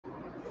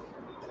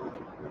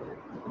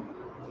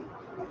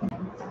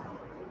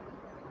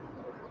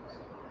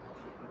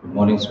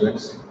Morning,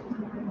 students.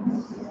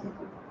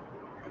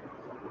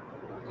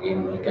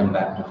 Again, welcome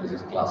back to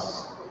physics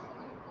class.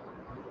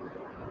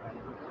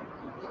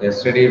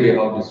 Yesterday we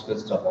have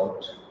discussed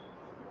about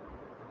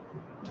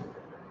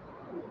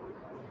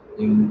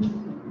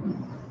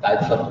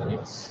types of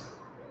units,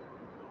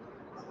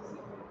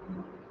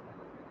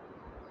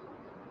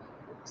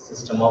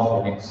 system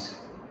of units.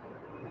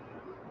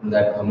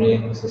 That how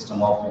many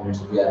system of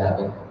units we are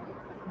having,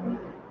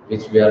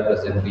 which we are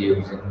presently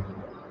using,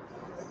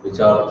 which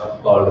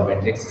are called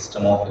metric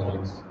system of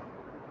units,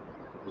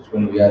 which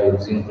one we are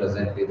using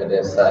presently, that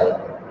SI,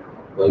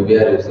 why we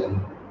are using,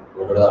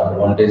 what are the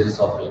advantages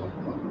of it.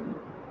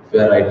 If we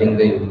are writing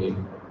the unit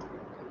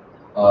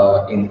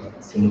in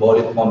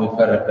symbolic form, if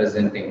we are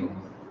representing,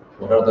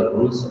 what are the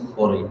rules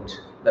for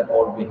it, that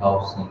all we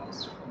have seen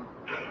yesterday.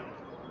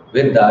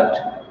 With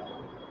that,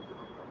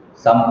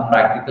 some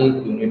practical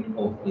unit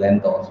of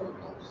length also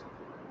comes.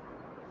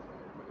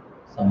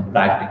 Some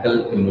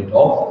practical unit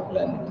of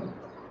length.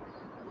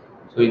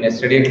 So in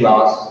yesterday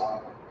class,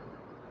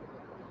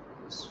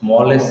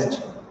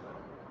 smallest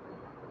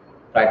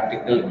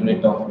practical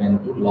unit of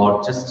length to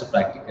largest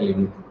practical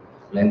unit of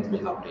length we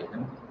have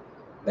taken.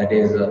 That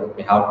is,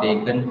 we have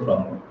taken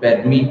from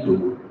Fermi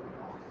to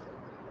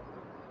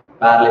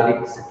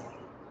parallaxic second.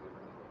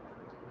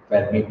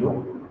 Fermi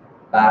to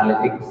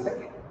parallaxic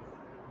second.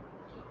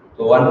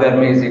 So 1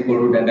 Fermi is equal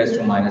to 10 raised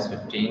to minus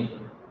 15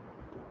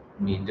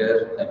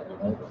 meter, that we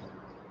know.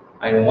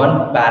 And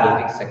 1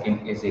 parallaxic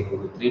second is equal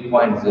to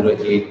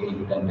 3.08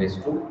 into 10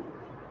 raised to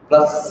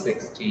plus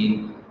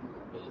 16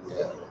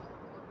 meter.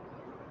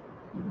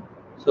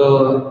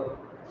 So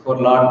for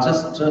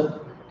largest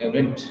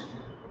unit,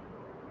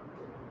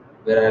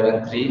 we are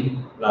having three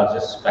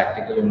largest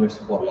practical units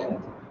for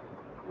length.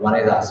 One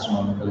is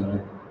astronomical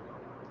unit,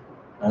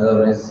 another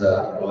one is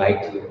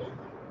light year,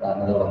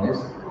 another one is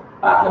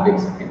parallaxic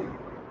second.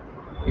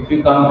 If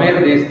you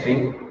compare these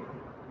three,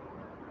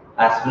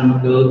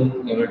 astronomical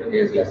unit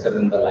is lesser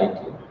than the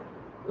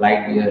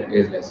light year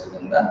is lesser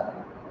than the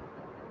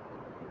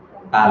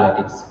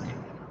parallaxic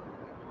second.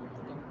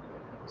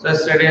 So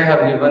yesterday I have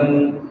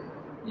given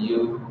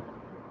you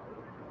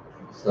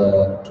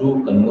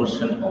two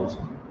conversion also,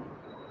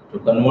 to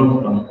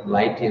convert from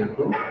light year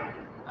to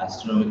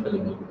astronomical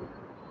unit,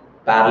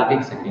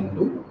 parallaxic second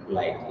to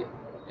light year.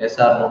 Yes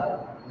or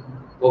no?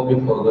 Hope you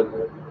forgot,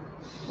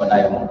 but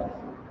I won't.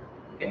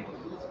 Okay.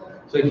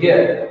 So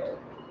here,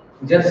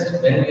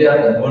 just when we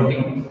are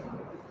converting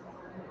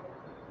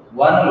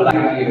one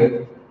light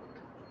year,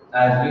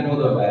 as we know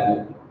the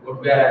value,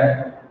 what we are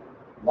having,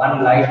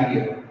 one light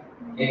year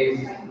is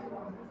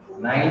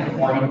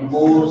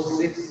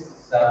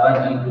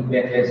 9.467 into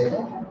 10 raised to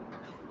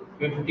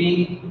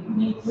 15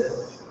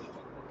 meters.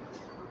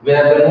 We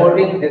are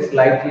converting this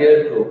light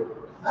year to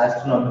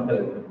astronomical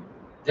unit.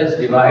 Just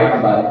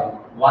divide by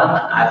one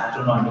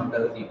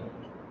astronomical unit.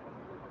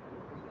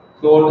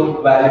 So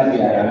what value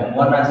we are having?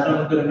 One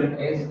astronomical unit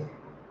is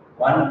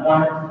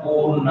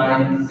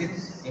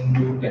 1.496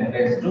 into 10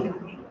 raised to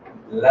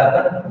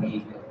 11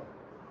 meter.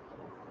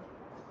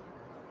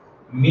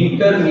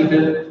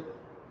 Meter.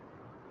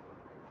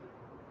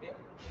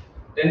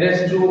 10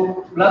 raised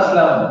to plus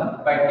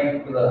 11. If I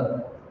take to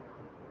the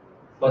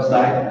first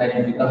side, then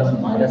it becomes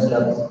minus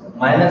 11.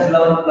 Minus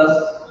 11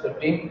 plus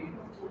 15,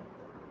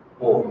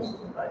 4.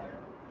 Right.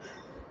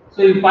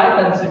 So if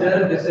I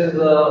consider this is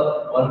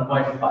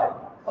 1.5,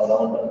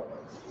 around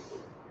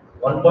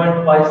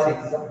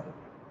 1.56,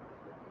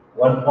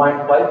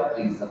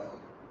 1.53.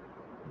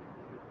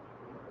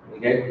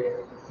 Okay?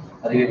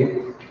 Are you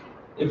getting?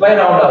 If I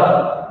round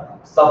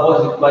up,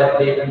 suppose if I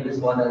take this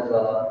one as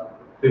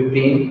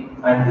 15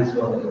 and this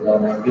one is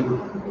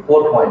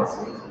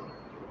 94.6,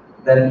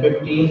 then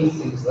 15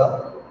 6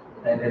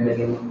 and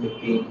remaining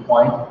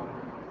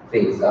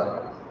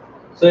 15.3.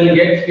 So you'll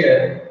get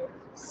here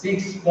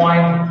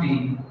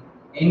 6.3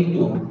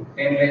 into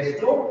 10 raised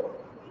to,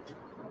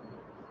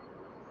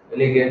 will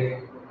you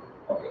get?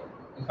 Okay.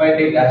 If I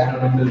take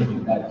astronomical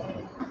unit, that's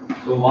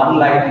so one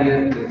light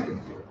year is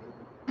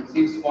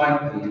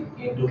 6.3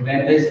 into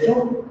 10 raised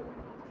to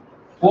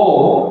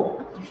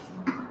 4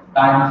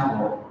 times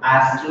 4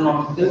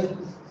 astronomical unit.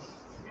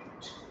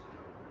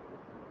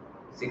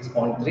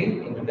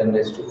 6.3 into 10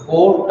 raised to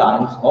 4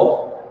 times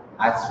of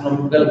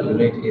astronomical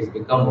unit is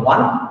become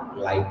 1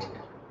 light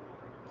year.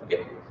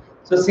 Okay.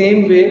 So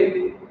same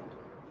way,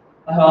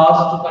 I have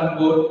asked to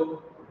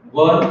convert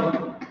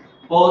 1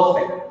 per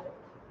second.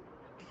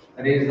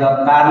 That is the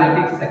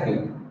parallaxic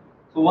second.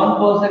 So 1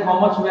 per second, how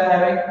much we are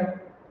having?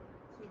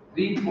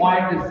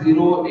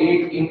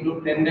 3.08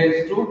 into 10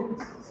 raised to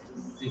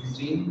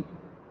 16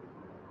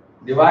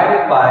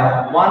 divided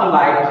by 1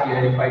 light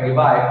year. If I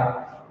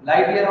divide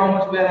light year, how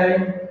much we are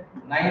having?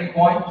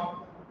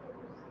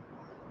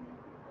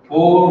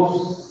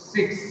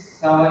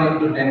 9.467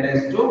 into 10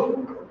 raised to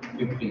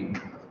 15.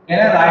 Can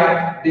I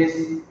write this?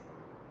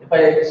 If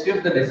I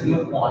shift the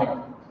decimal point,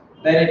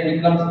 then it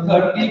becomes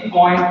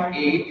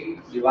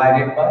 30.8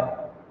 divided by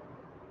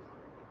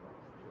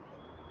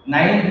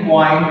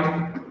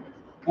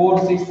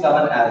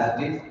 9.467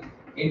 as it is.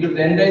 into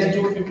 10 raised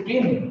to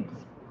 15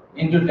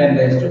 into 10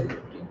 raised to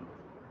 15.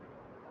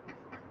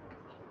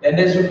 10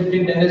 raised to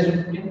 15, 10 raised to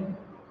 15,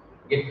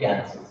 it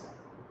cancels.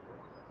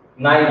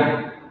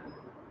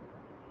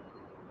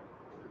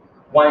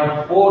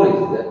 9.4 is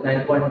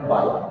there,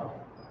 9.5,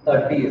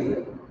 30 is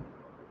there.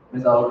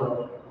 Means out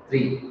of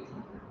 3.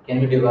 Can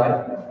we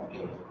divide?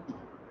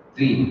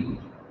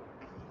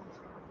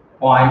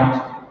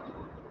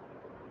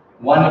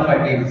 3.1 if I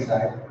take this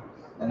side,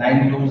 the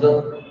 9 2s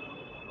are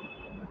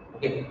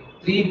okay.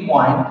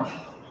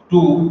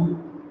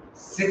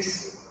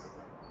 3.26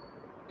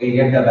 will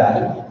get the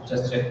value.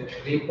 Just check.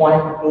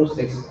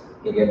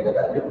 3.26 will get the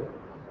value.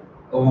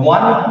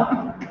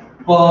 1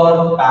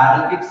 per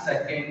parallax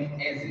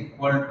second is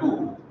equal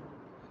to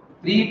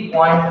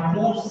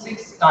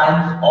 3.26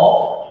 times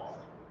of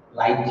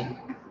light year.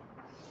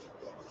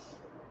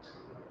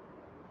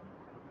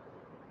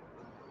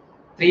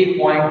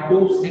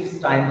 3.26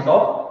 times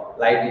of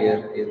light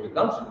year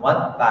becomes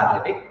 1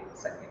 parallax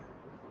second.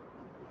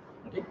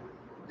 Okay.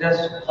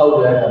 Just how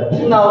do I have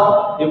it?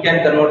 Now you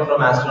can convert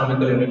from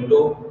astronomical unit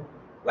to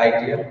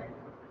light year.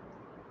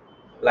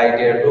 Light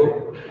year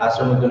to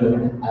astronomical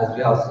unit, as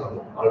we have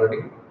seen already.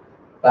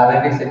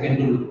 Parallax second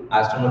to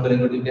astronomical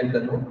unit you can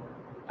convert.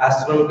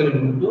 Astronomical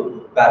unit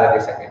to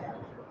parallax second.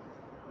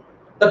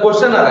 The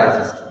question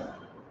arises: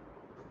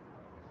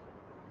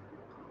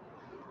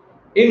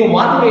 in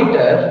 1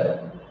 meter,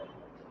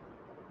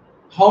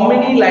 how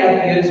many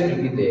light years will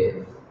be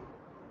there?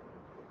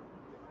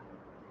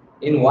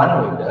 In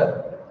 1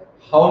 meter,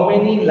 how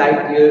many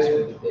light years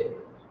will be there?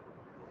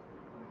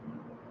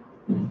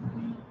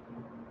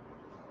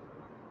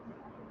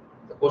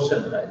 The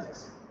question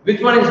arises.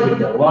 Which one is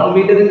bigger? 1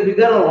 meter is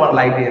bigger or 1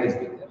 light year is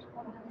bigger?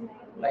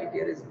 Light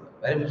year is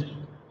very much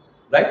bigger,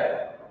 right?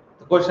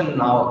 The question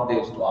now they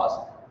used to ask: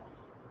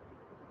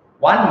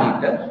 1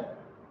 meter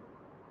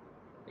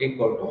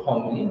equal to how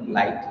many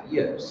light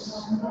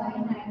years?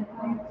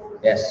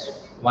 Yes,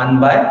 1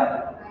 by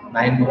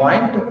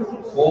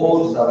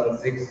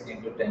 9.476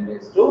 into 10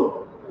 raised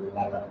to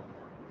 11.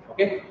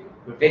 Okay,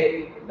 you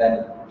take,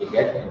 then you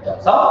get in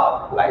terms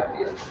of light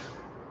years.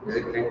 Is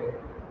it clear?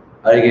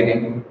 Are you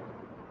getting?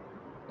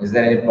 Is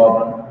there any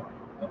problem?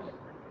 Okay.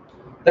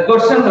 The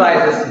question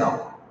rises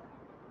now.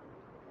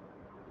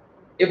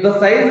 If the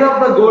size of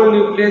the gold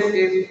nucleus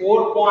is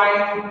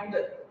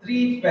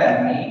 4.3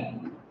 Fermi,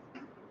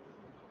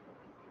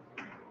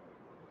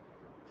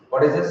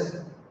 what is this?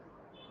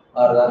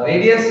 Or the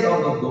radius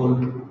of the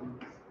gold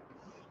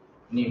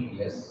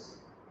nucleus,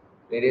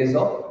 radius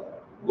of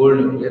gold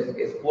nucleus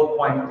is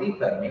 4.3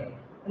 Fermi,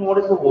 and what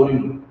is the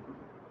volume?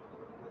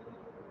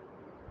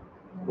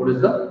 What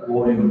is the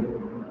volume?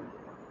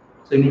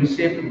 So in which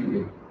shape it will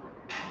be?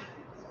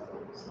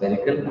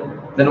 Spherical.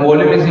 Then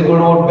volume is equal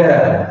to what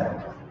pair?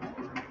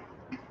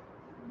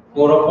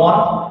 4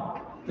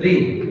 upon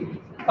 3,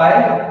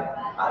 5.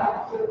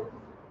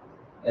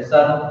 Yes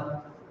or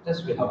no?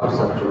 Just we have to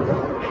substitute.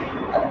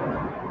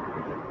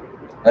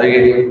 Are you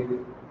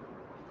getting?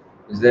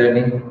 Is there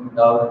any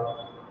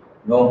doubt?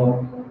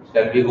 No?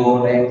 Shall we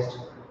go next?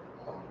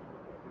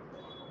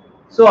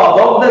 So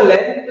above the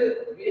length,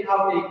 we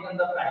have taken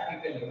the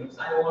practical units.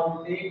 I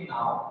want to take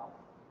now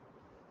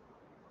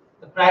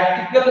the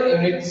practical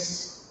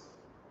units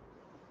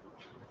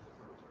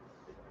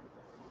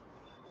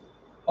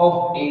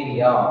of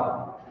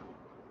area.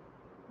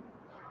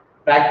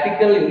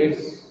 Practical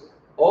units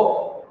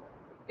of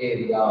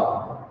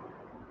area.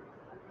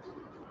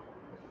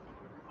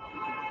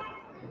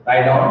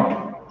 Write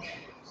down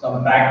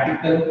some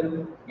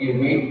practical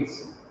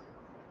units.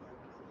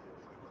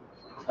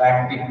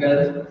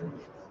 Practical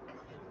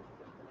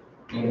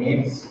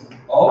units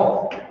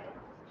of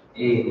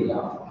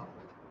area.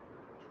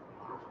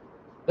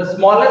 The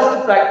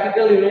smallest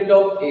practical unit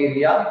of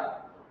area.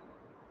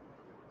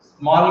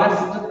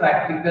 Smallest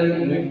practical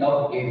unit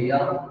of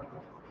area.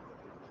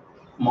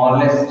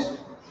 Smallest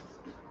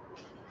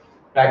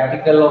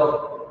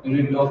practical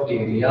unit of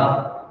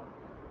area.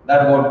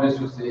 That what we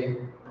should say?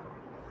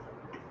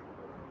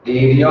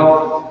 Area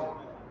of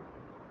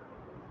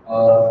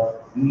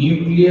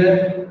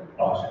nuclear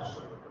process.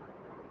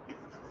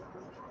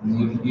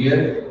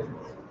 Nuclear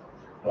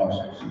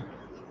process.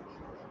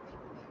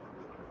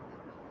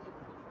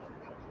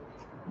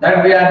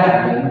 That we are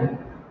having,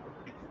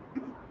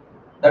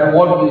 that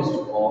what we used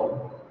to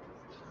call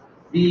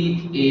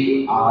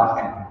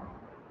BARN.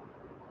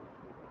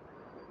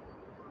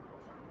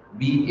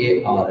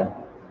 BARN.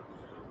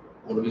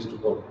 What we used to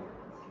call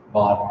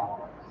bar.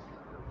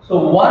 So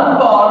 1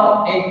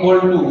 bar equal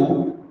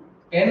to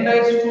 10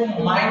 raised to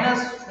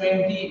minus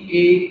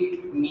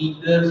 28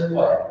 meters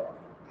square.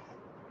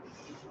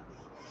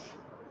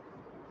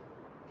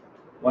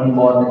 1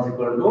 bar is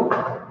equal to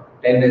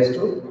 10 raised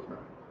to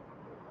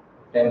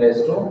 10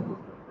 raised to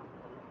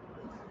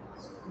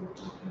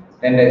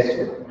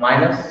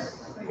minus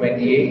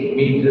 28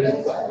 meters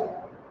square.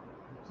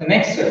 So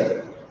next,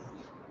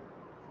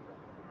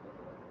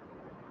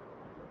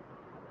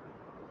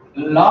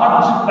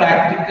 large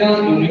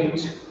practical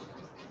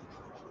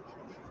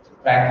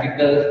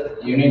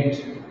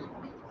unit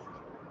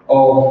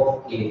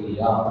of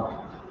area.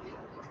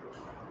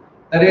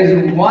 That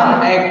is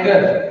 1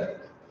 acre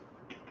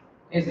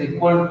is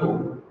equal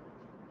to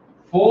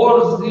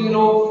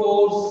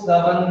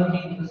 4047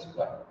 meters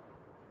square.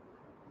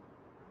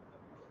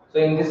 So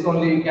in this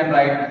only you can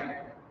write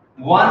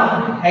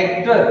 1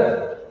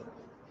 hectare.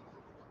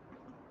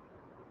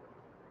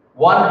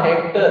 1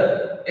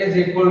 hectare is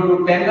equal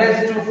to 10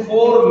 raised to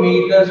 4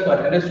 meters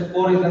square. 10 raised to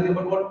 4 is nothing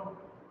but what?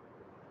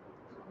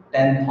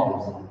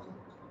 10,000.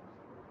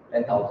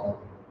 10,000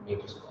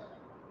 meters square.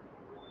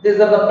 These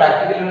are the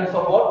practical units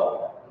of what?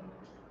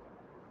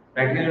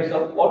 Practical units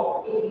of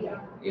what?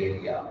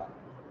 Area.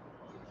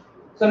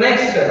 So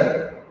next,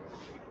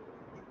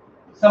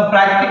 some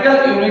practical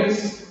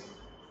units.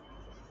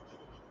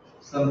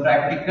 Some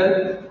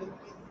practical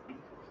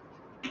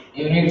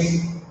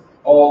units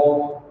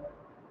of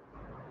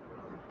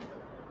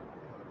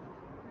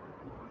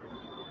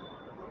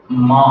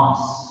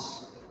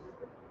mass.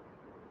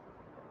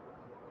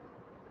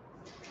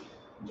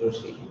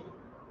 Joshi.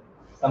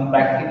 Some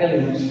practical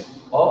units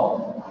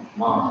of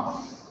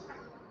mass.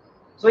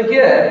 So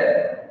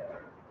here,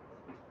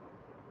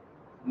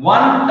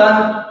 1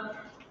 ton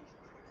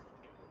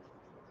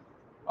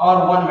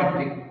or 1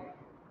 metric,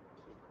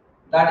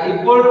 that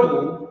equal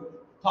to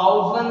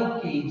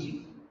 1000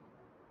 kg.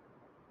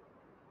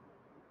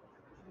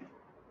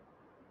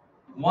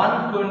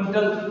 1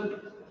 quintal,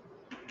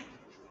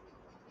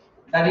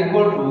 that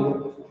equal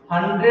to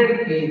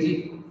 100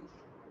 kg.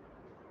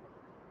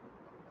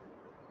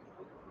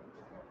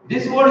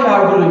 This what you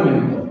have to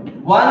remember.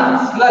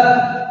 1 slug,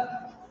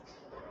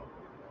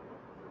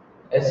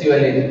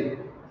 SULAG,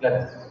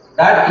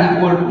 that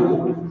equal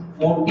to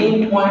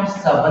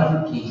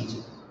 14.7 kg.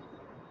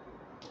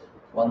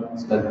 1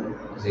 slug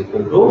is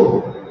equal to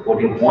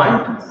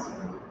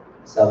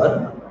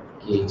 14.7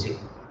 kg.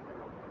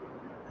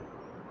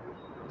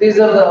 These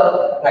are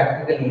the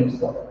practical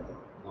units of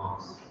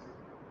mass.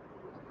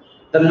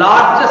 The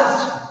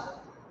largest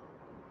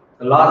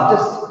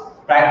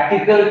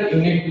practical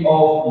unit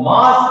of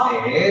mass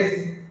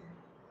is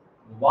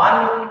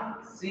 1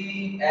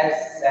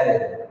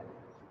 CSL.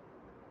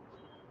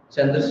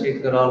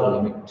 Chandrasekhara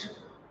limit.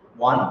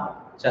 1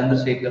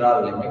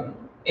 Chandrasekhara limit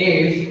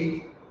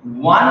is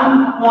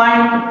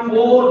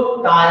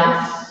 1.4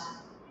 times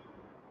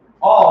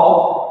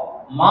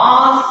of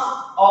mass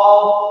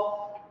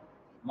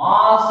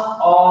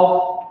of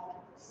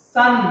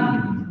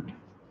sun.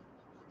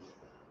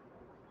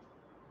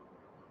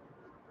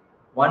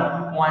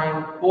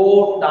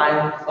 1.4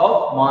 times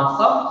of mass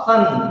of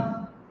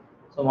sun.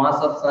 So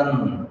mass of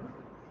sun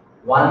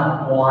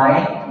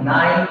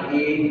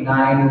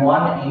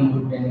 1.9891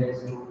 into 10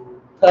 raised to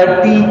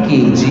 30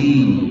 kg.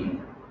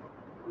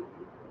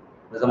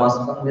 There's a mass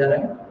of sun there,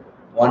 right?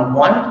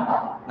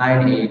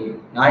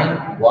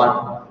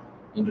 1.9891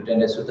 into 10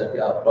 raised to 30.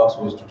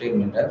 Approximately to take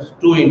many times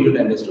 2 into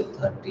 10 raised to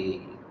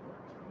 30.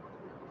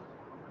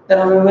 Then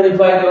however,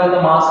 if I give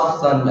the mass of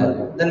sun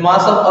value, then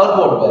mass of earth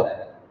what will be?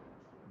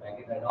 Back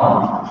it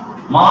down.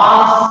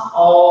 Mass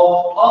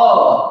of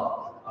earth.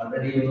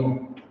 Already you know.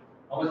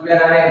 How much we are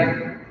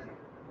having?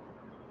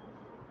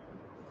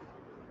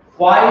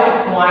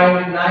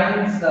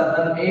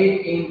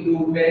 5.978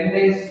 into 10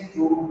 raised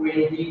to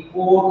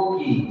 24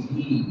 kg.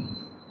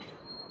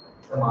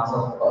 The mass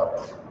of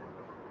earth.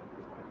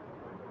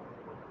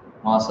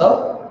 Mass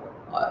of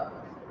earth.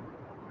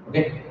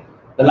 Okay.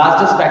 The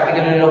last is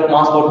practical unit of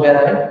mass what we are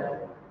having?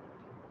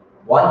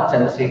 1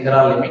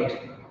 Chandrasekhara limit.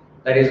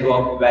 That is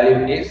what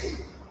value is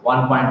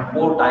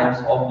 1.4 times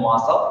of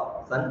mass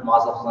of sun.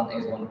 Mass of sun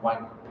is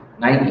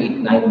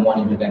 1.9891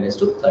 into 10 raised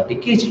to 30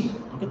 kg.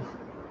 Okay.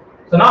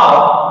 So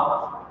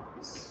now,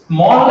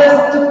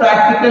 smallest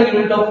practical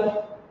unit of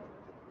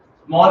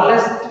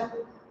mass.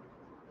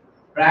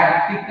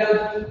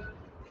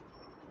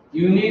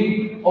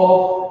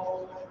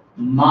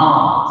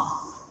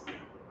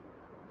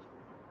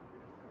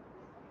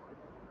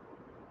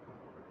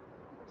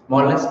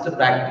 Smallest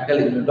practical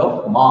unit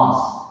of mass.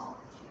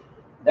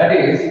 That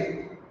is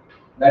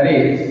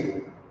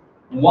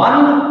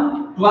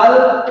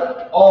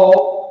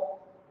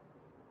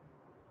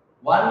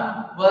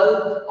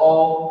 1/12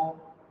 of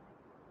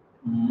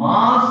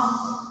mass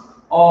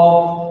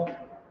of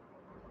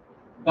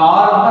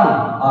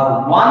carbon,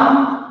 or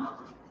one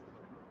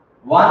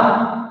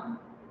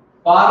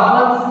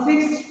carbon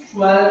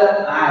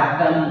 612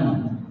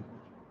 atom.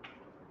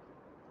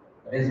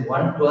 That is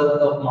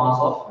 1/12 of mass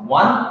of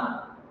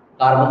 1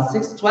 carbon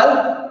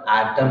 612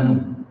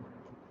 atom.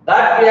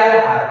 That we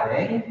are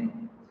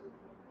having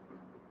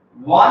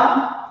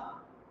 1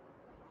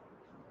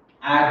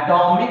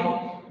 atomic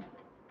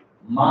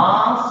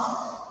mass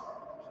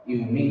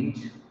unit.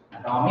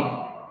 Atomic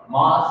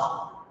mass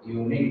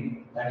unit.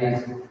 That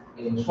is,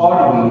 in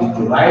short, we used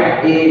to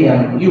write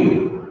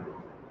AMU.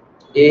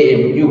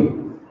 AMU,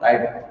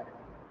 right?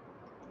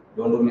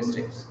 Don't do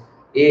mistakes.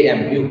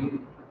 AMU.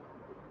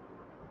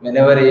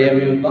 Whenever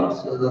AMU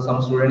comes,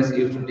 some students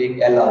used to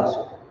take L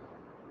also.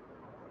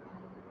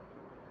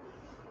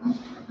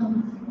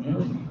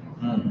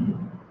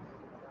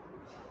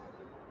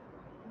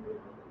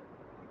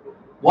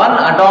 1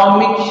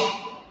 atomic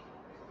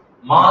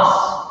mass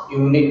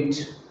unit.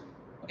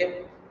 Okay,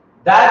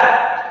 that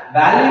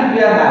value we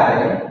are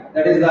having,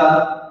 that is the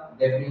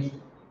definition.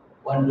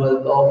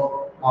 1/12 of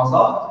mass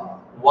of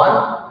 1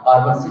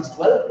 carbon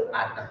 612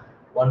 atom.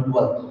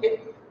 1/12. Okay,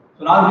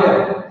 so now we are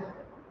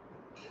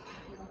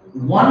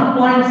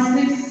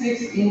 1.66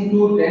 into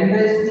 10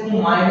 raised to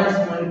minus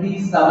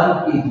 27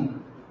 kg.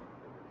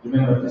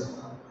 Remember this.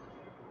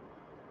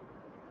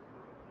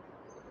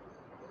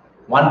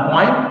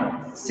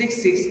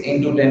 1.66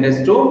 into 10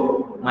 raised to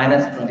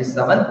minus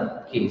 27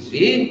 kg.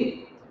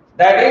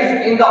 That is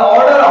in the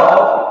order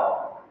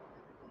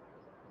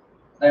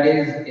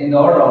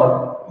of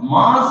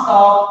mass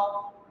of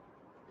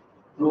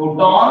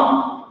proton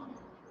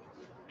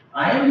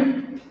and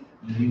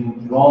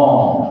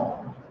neutron.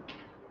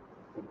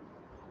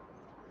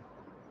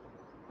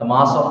 The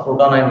mass of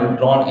proton and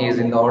neutron is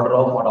in the order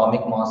of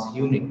atomic mass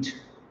unit.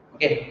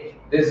 Okay,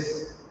 this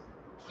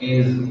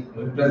is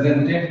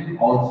represented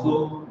also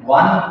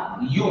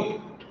 1U.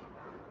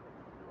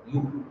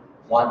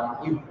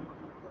 1U.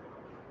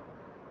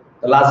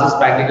 The largest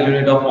practical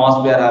unit of mass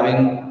we are having,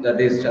 that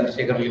is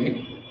Chandrasekhar unit,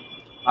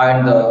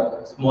 and the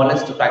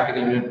smallest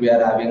practical unit we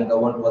are having, the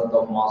 1/12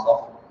 of mass of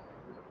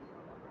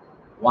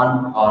 1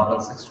 carbon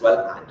 612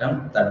 atom,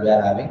 that we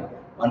are having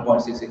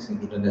 1.66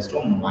 into 10 raised to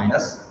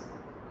minus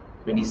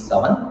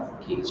 27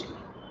 kg.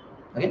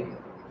 Okay,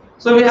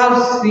 so we have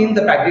seen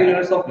the practical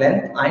units of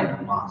length and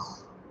mass.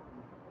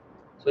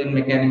 So in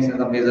mechanics,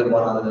 the major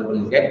one another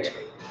will get,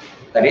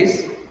 that is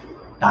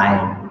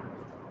time.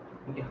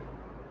 Okay.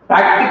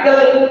 Practical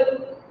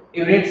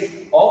units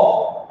of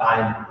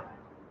time.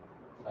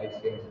 Right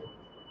here.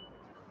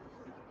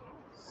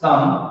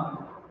 Some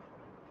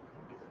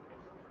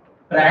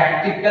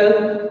practical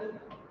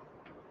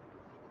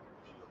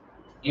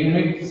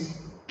units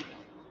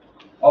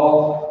of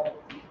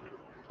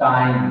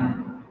time.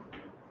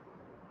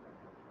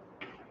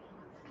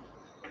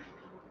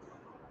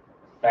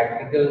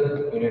 Practical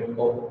unit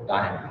of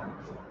time.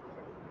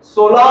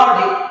 Solar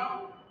day.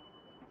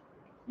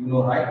 You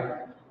know, right?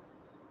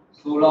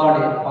 Solar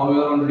day. How we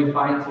are going to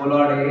define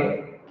solar day?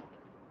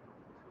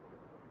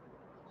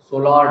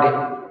 Solar day.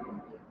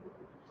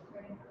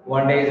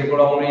 1 day is equal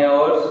to how many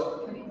hours?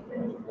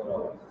 24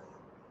 hours.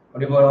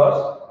 24 hours.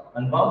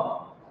 Confirm?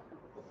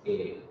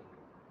 Okay.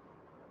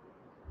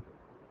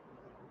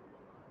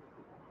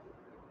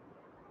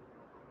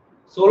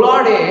 Solar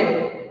day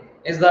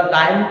is the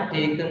time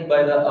taken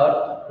by the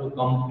Earth to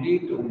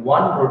complete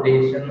one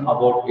rotation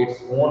about its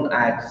own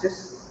axis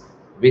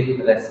with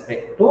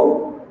respect to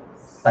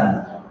Sun.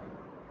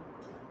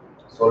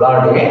 Solar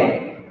day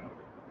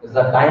is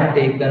the time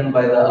taken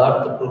by the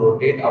Earth to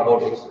rotate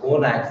about its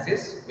own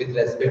axis with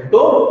respect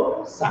to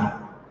Sun.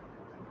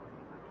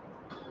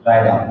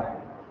 Write down.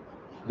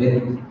 With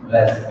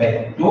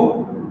respect to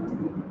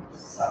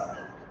Sun.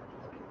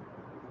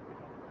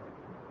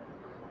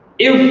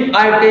 If I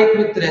take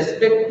with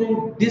respect to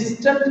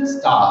distant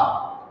star,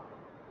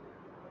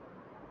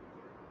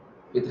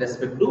 with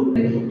respect to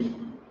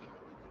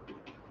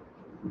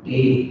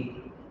day,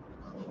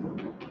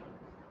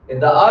 if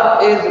the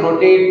Earth is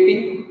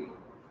rotating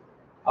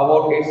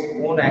about its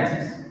own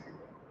axis,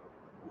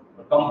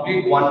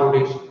 complete one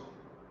rotation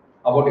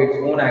about its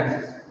own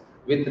axis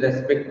with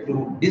respect to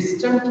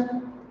distant,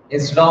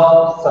 instead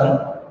of Sun,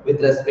 with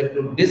respect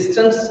to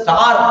distant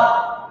star,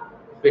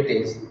 if it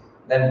is,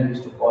 then we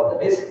used to call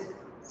that is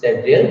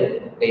sidereal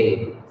day.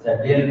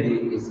 Sidereal day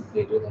is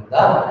greater than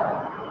the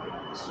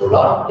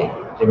solar day.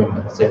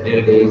 Remember,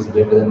 sidereal day is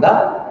greater than the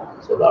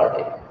solar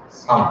day.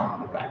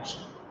 Some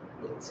fraction.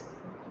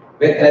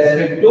 With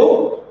respect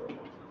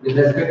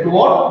to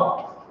what?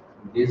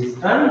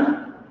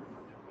 Distant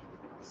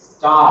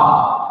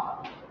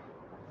star.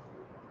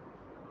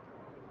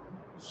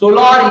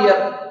 Solar year.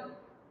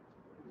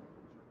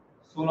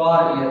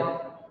 Solar year.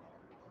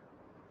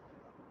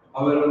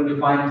 How we will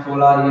define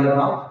solar year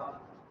now?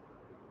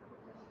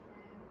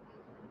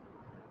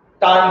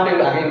 Time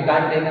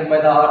taken by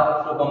the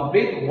Earth to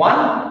complete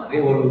one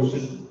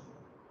revolution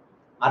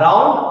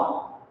around.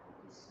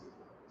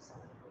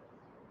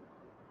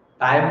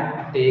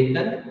 Time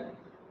taken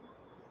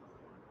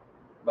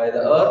by the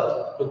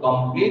Earth to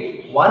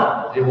complete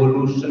one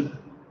revolution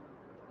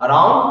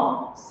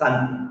around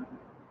Sun.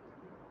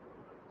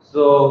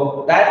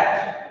 So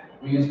that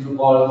we used to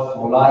call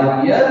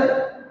solar year.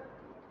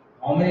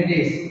 How many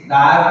days? The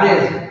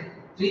average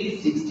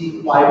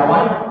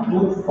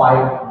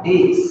 365.25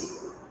 days.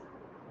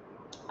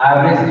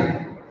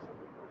 Average,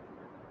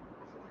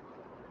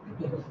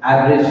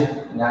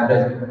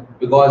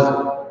 because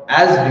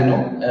as we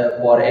know,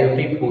 for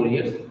every 4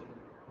 years,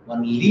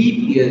 one leap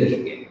year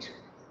we get.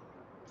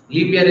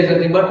 Leap year is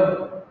nothing but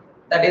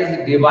that is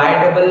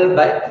dividable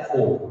by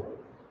 4.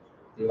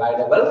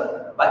 Dividable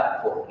by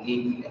 4.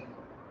 Leap year.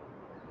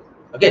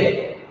 Okay.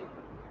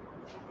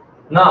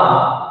 Now,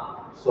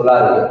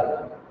 solar year.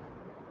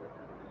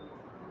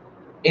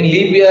 In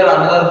leap year,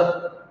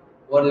 another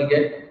what will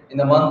get? In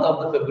the month of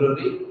the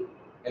February,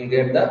 we'll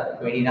get the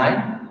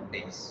 29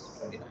 days.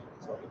 29,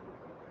 sorry.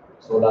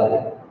 Solar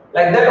year.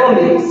 Like that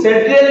only,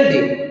 sidereal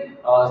day,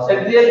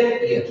 sidereal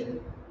year,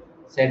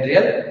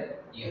 sidereal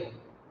year,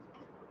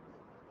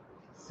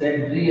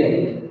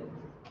 sidereal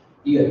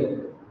year.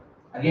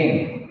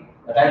 Again,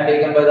 the time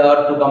taken by the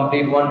Earth to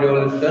complete one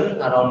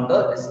revolution around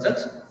the distant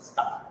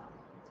star.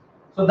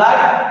 So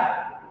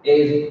that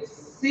is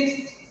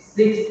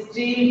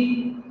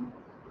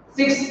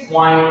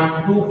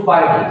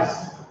 666.25 days.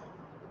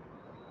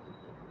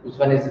 Which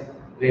one is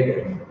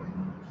greater?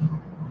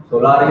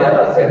 Solar year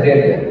or sidereal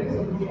year?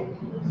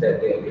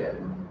 Sidereal year.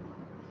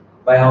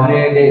 By how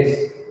many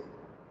days?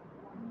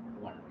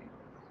 1 day.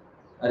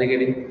 Are you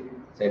getting?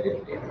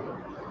 Sidereal day.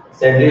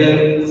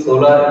 Sidereal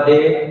solar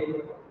day.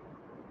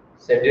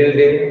 Sidereal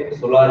day,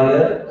 solar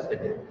year,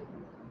 sidereal.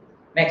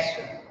 Next,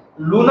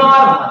 lunar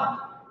month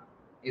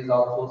is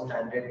also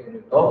standard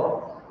unit of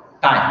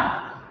time.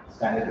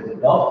 Standard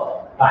unit of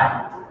time.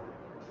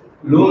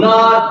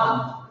 Lunar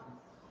month.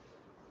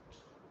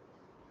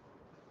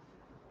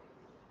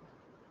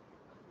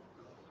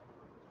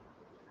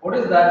 What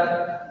is that?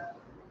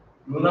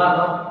 Lunar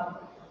month.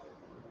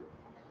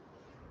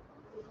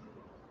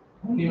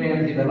 ಹುಣ್ಣಿಮೆ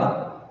ಅಂತೀವಲ್ಲ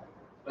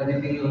ಪ್ರತಿ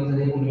ತಿಂಗಳು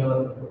ಒಂದ್ಸರಿ ಹುಣ್ಣಿಮೆ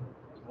ಬರುತ್ತೆ.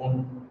 Won't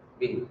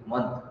be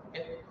month.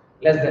 Okay?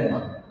 Less than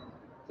month.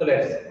 So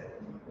let's see.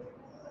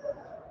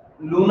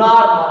 Lunar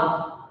month.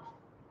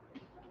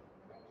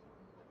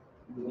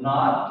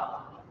 Lunar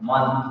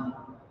month.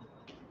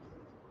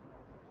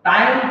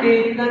 Time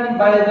taken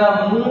by the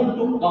moon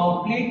to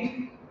complete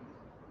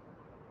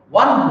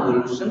one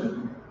revolution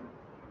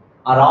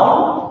around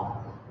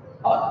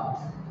Earth.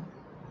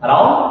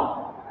 Around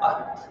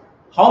Earth.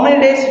 How many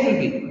days it will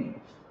be?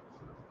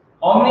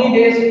 How many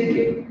days it will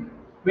be?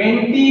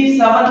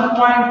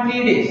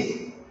 27.3 days.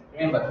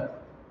 Remember,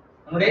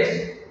 how many days?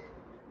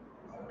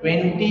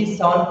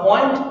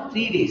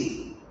 27.3 days.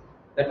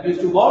 That we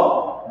used to call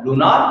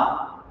lunar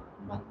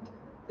month.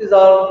 These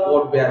are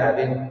what we are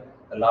having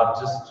the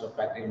largest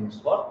practical units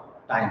for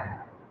time.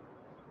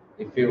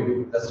 If you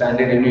the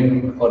standard unit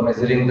for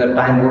measuring the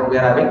time, what we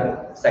are having?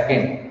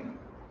 Second.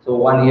 So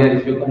 1 year,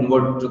 if you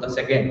convert to the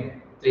second,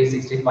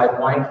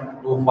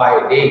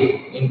 365.25 day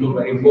into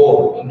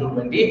 24 into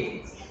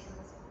 20,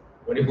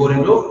 24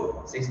 into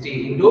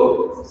 60 into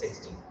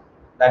 60.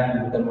 That will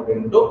be converted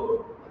into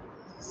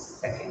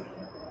second.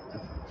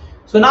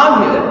 So now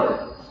here,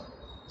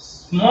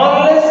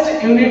 smallest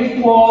unit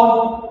for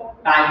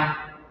time.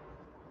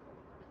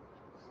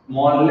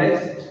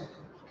 Smallest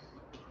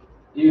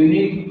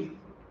unit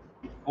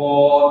for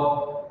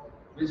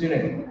which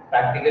unit?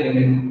 Practical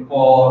unit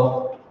for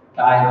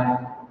time.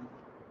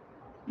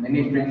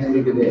 Many friends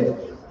will be there.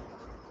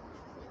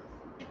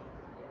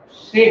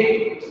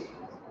 Shape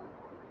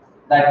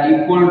that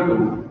equal to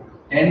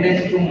 10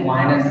 raised to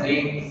minus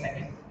 8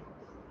 seconds.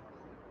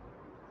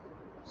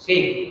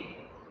 Shape.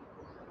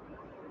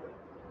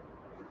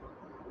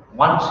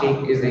 One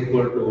shake is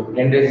equal to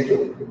 10 raised to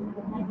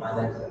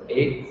minus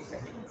 8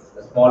 seconds.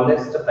 The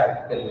smallest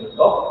practical unit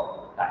of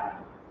time.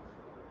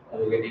 Are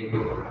you getting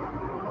it?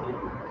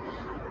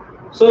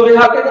 So we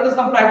have taken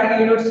some practical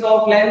units of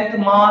length,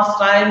 mass,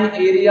 time,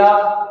 area,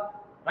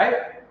 right?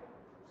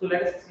 So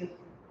let us see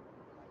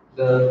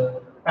the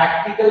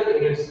practical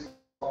units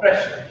of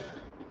pressure.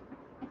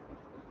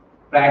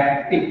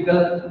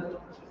 Practical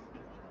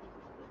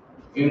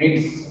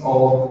units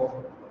of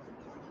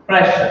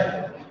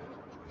pressure.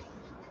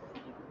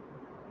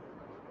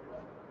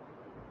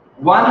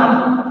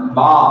 1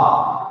 bar.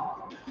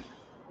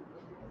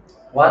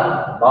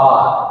 1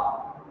 bar.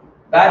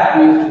 That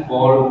we used to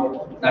call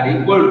that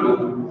equal to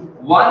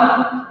 1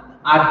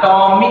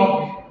 atomic.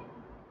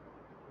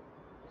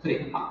 Sorry,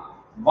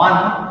 1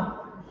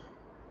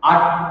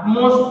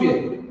 atmosphere.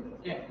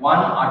 Okay, 1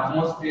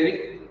 atmospheric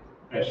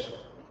pressure.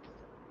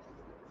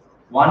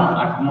 1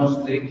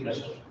 atmospheric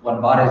pressure.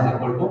 1 bar is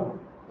equal to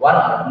 1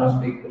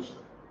 atmospheric pressure.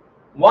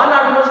 1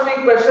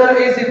 atmospheric pressure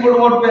is equal to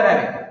what we are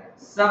having?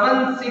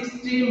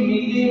 760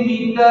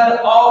 millimeter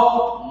of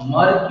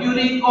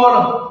mercury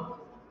column.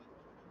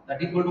 That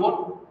equal to what?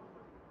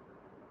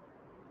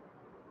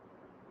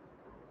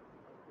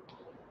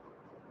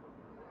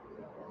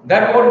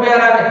 That what we are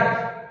having?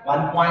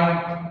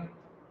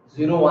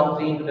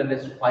 1.013 into 10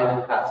 raised to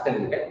 5 Pascal.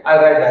 Okay? I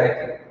write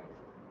directly.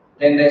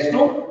 10 raised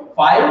to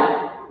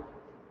 5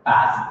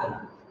 Pascal.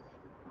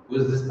 Who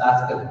is this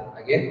Pascal?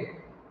 Again,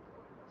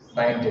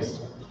 scientist.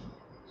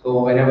 So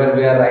whenever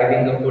we are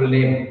writing the full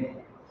name,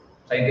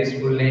 scientist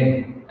full name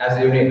as a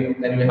unit,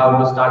 then we have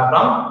to start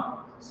from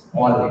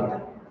small letter.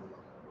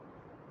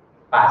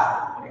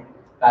 Pascal. Okay?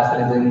 Pascal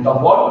is the unit of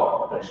what?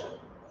 Pressure.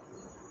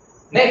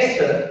 Next,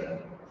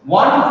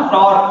 1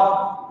 torque.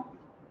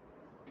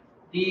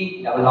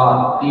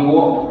 T-double-R,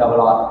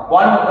 T-O-double-R.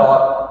 1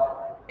 torque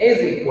is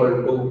equal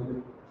to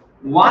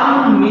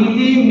 1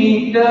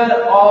 millimeter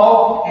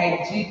of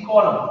Hg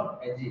column.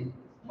 Hg,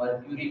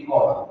 mercury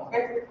column.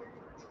 Okay.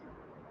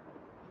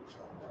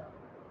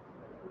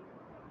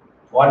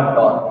 1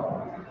 torque.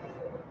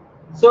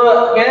 So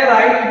can I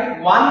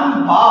write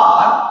 1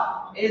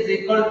 bar is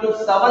equal to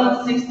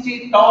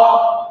 760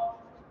 torque?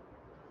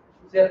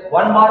 So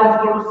 1 bar is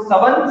equal to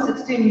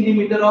 760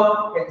 millimeter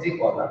of Hg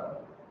column.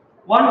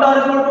 1 tor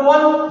equal to 1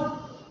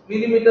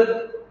 millimeter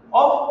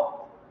of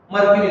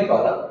mercury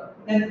column.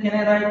 Then can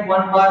I write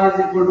 1 bar is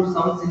equal to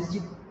some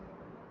 60?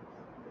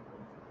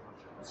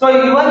 So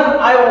even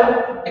I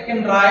can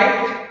write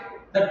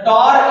the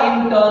tor in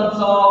terms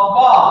of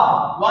bar.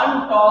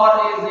 1 tor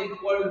is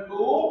equal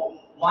to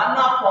 1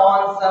 upon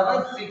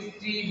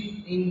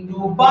 760 into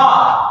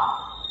bar.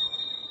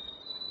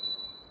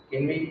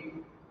 Can we?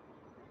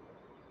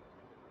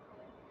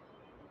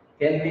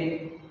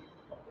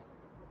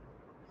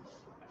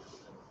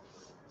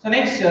 So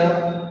next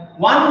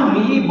 1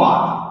 millibar.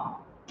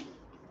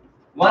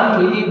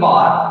 1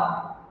 millibar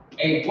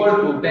equal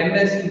to 10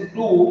 raised to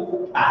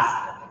 2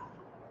 Pascal.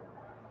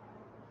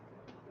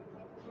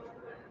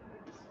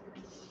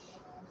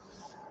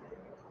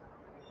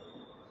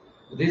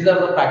 These are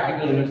the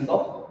practical units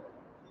of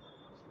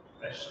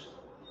pressure.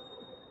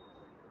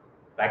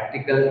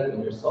 Practical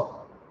units of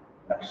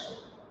pressure.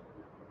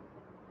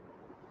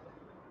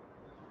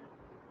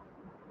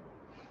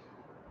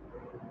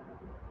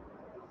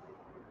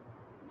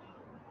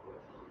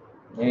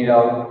 Any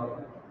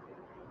doubt?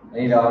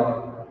 Any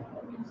doubt?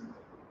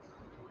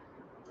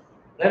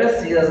 Let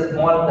us see a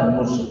small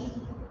conversion.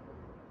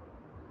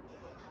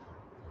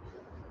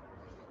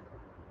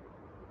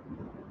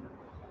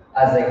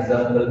 As an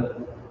example,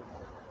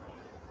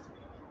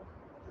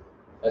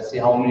 let's see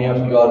how many of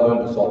you are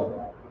going to solve.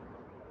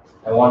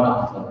 I want to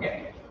answer.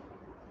 Okay.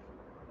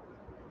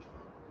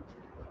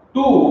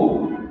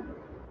 2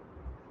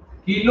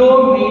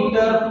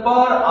 kilometer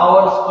per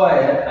hour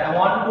square. I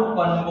want to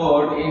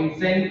convert in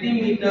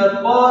centimeter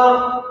per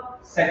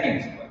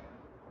second square.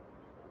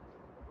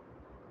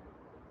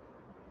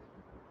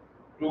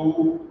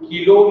 2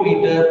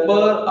 kilometer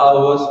per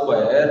hour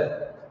square,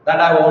 that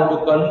I want to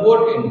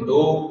convert into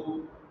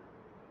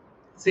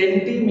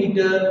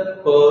centimeter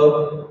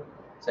per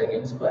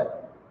second square.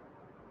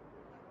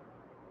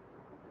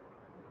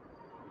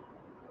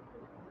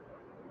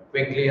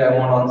 Quickly, I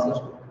want answers.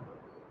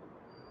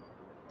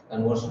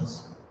 Conversions.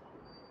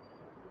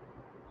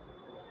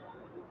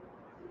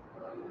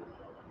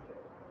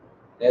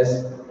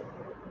 Yes.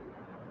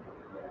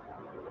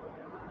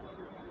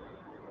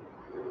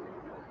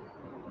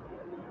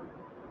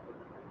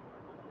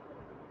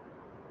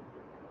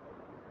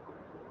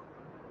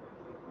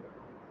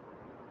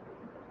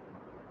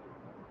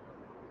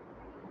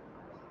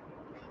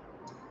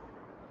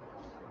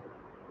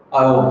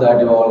 I hope that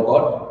you all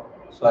got.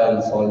 So I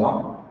will solve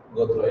now.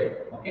 Go through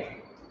it. Okay.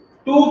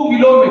 2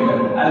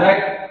 kilometer. I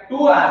write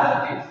 2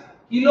 as it is.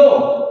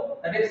 Kilo.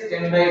 That is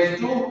 10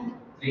 raised to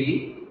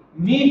 3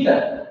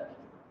 meter.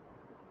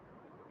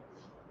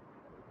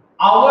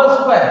 Hour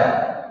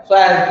square. So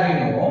as we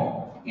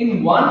know,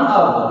 in 1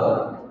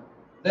 hour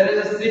there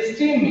is a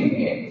 60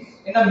 minutes.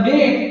 In a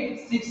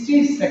minute,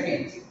 60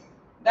 seconds.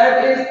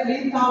 That is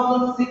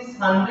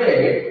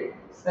 3600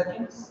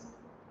 seconds.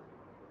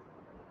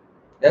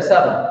 Yes,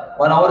 sir.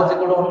 1 hour is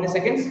equal to how many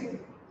seconds?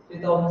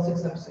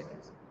 3600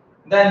 seconds.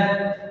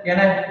 Then can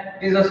I?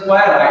 It is a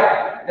square,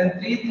 right? Then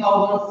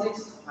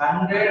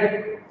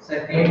 3600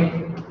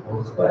 second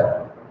whole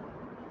square.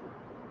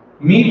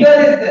 Meter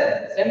is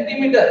there.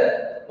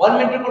 Centimeter. 1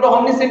 meter equal to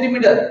how many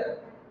centimeter?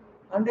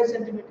 100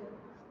 centimeter.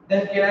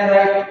 Then can I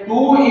write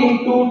 2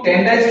 into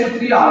 10 raised to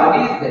 3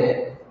 already is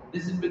there.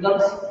 This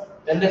becomes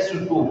 10 raised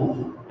to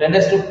 2. 10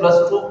 raised to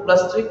plus 2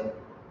 plus 3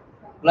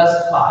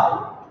 plus 5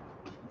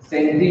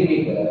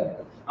 centimeter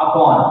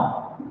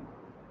upon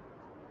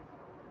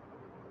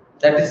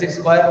 36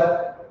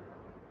 square.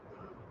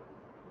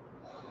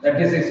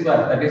 36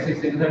 square.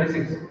 36 into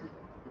 36.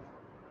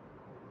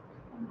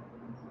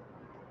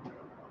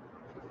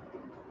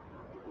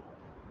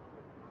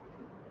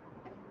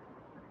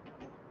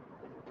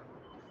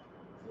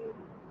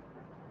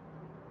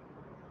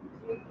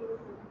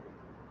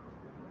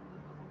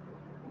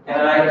 Can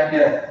I write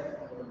here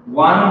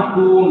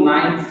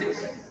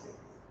 1296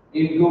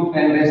 into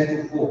 10 raised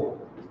to 4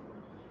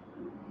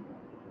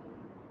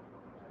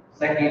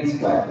 second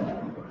square.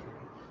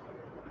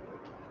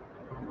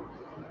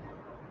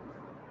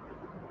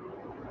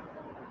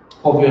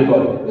 Hope you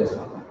got it. This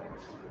one.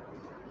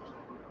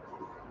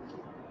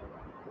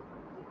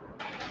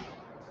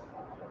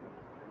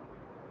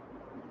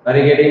 Are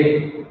you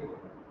getting?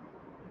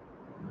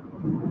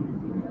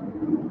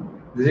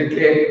 Is it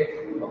clear?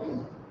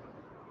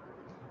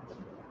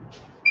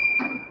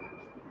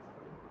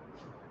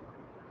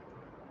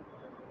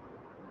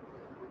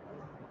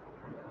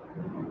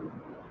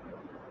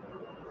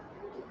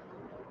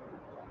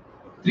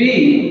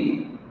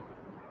 Three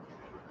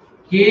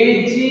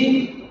kg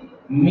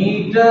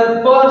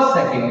meter per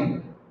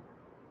second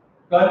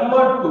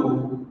convert to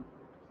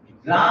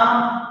gram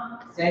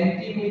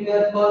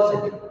centimeter per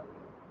second.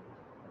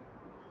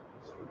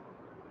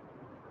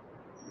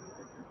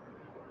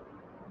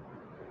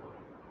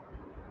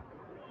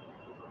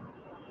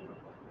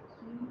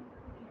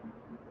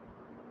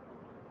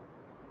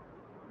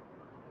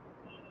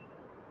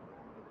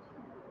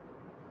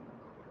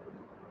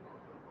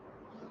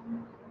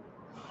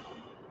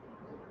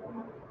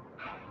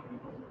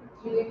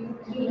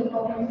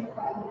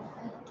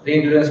 Three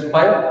into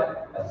 5.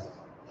 Yes.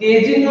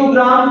 kg to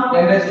gram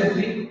 10 raised to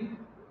 3,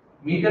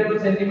 meter to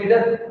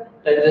centimeter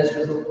 10 raised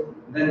to 2.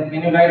 Then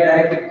can you write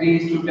directly 3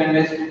 is to 10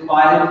 raised to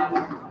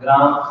 5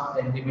 gram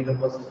centimeter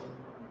per second?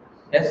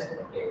 Yes.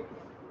 Okay.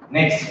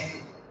 Next,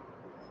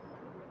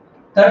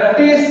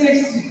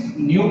 36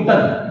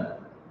 Newton.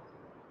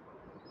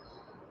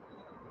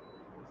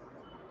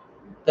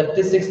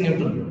 36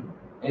 Newton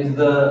is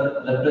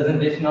the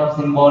representation of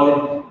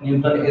symbolic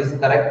Newton is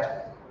correct.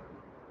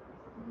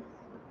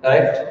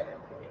 Correct.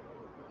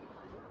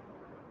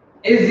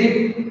 Is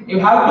it you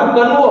have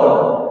to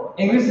convert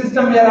in which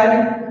system we are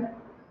having?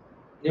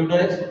 Newton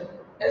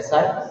is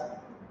SI.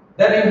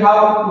 Then you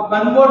have to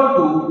convert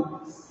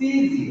to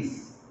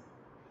Celsius.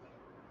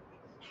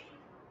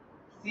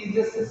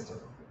 Celsius system.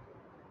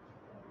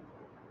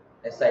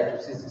 SI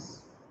to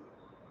Celsius.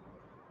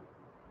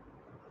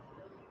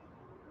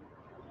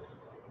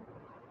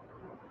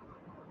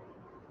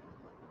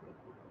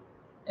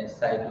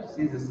 SI to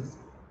Celsius system.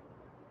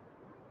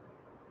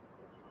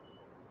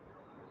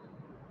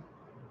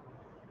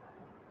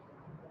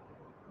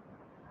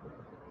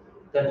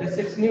 That is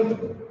 6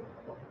 Newton.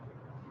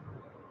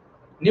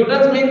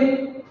 Newtons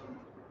mean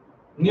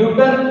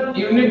Newton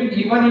unit,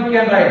 even you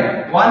can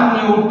write 1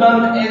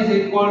 Newton is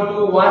equal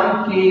to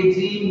 1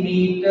 kg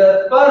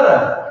meter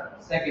per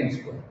second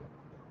square.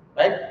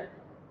 Right?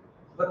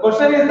 The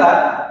question is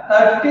that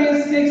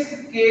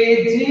 36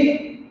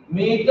 kg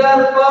meter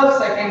per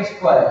second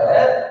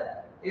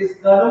square is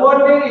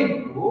converted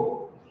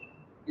into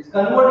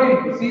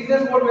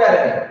Celsius what we are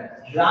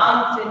having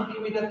gram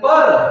centimeter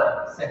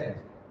per second.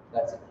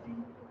 That's it.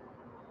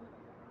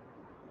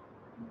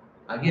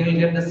 Again we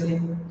get the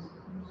same.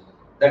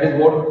 That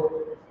is what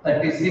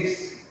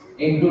 36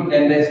 into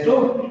 10 raised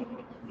to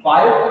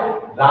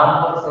 5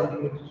 gram per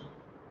centimeter.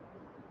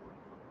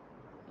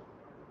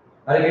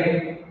 Are you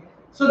getting?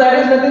 So that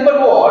is nothing but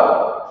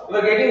what? You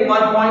are getting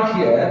one point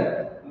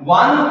here.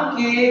 1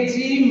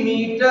 kg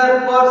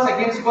meter per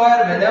second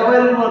square,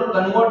 whenever you are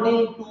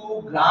converting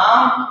to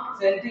gram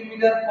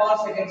centimeter per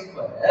second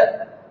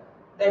square,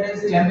 that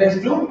is 10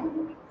 raised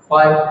to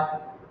 5.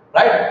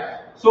 Right?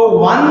 So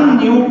 1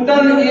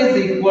 Newton is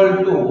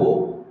equal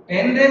to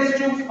 10 raised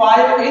to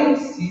 5 in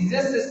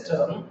Celsius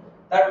system.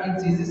 That in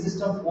Celsius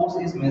system force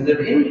is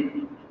measured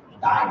in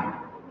dyne.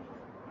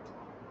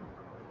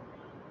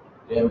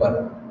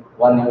 Remember,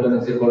 1 Newton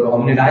is equal to how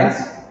many dynes?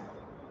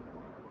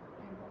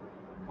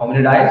 How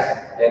many dynes?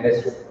 10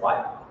 raised to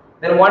 5.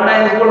 Then 1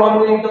 dyne is equal to how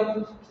many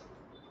newtons?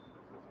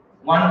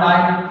 1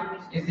 dyne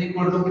is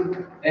equal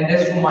to 10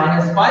 raised to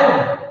minus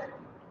 5.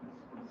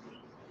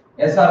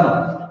 Yes or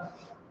no?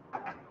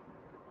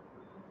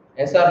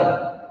 Yes or no?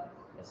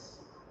 Yes.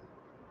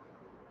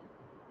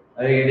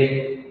 Are you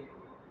getting?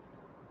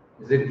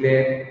 Is it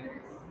clear?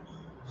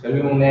 Shall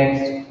we move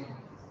next?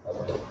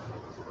 Okay.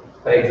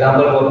 For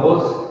example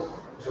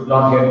purpose, should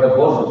not get the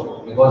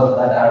board because of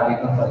that I have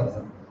taken for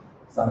example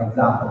some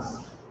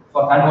examples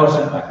for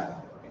conversion factor.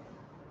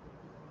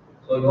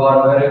 So you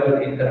are very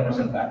good in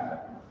conversion factor.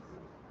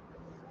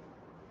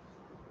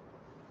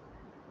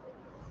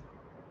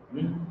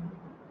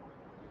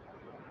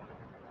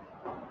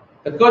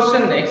 The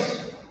question next.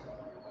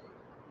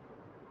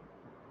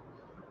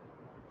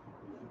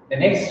 The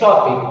next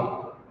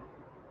topic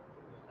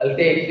I'll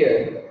take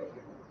here.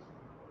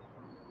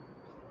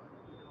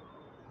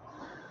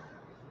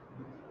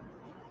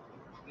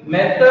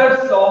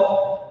 Methods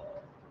of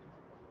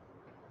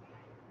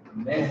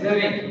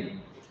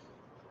measuring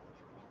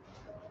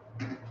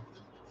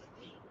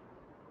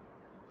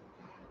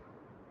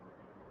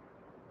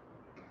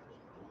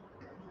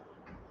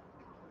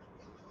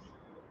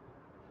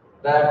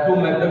there are two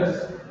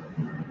methods.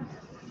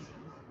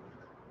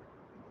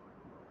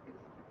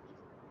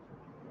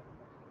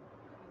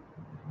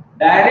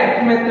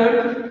 Direct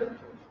method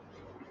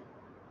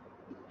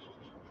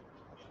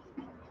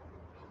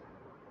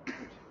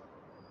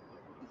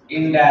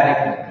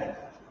indirect method.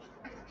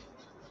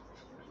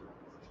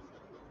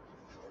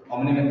 How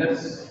many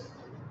methods?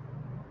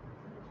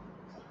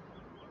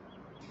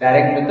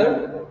 Direct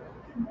method,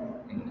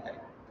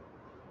 indirect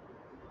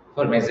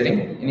for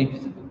measuring any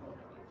physical.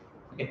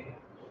 Okay.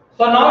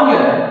 So now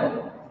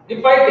here,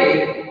 if I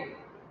take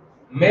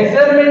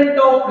measurement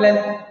of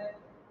length,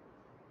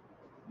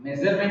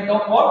 measurement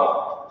of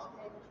what?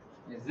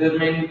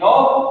 Measurement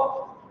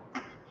of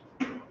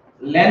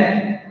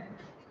length.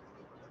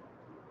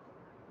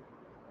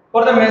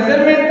 For the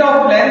measurement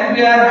of length,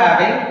 we are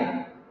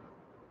having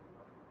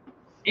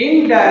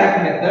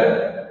indirect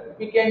method.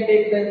 We can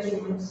take the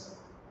instruments.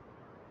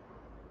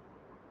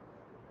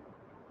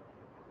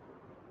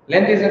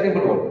 Length is nothing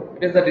but what?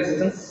 It is the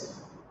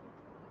distance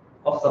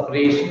of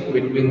separation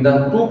between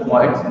the 2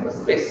 points in the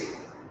space.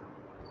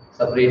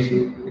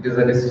 Separation, it is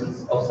the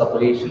distance of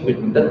separation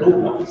between the 2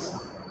 points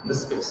in the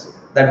space.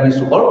 That means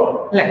to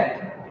call length.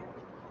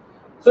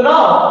 So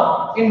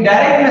now, in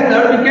direct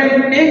method, we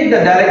can take the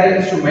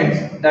direct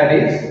instruments, that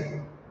is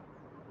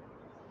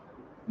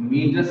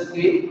meter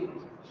scale,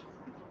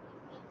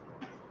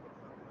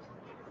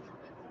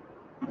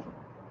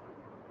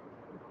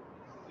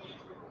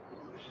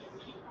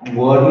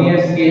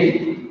 vernier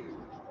scale,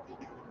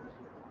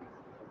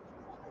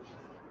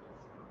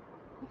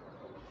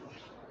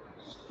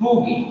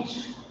 screw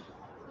gauge.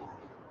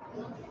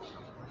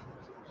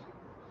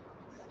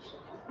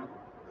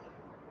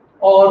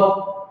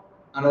 Or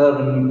another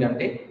one you can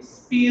take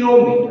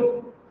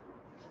spirometer.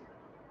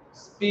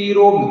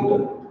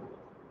 Spirometer.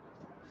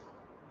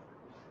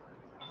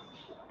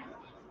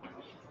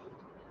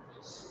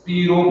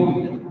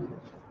 Spirometer.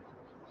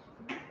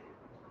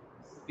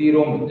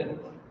 Spirometer.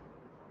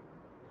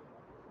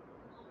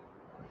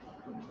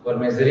 For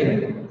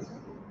measuring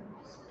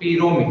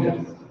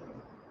spirometer.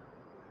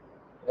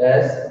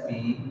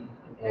 Spirometer.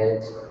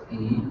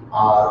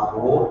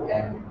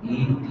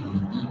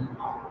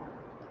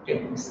 Okay,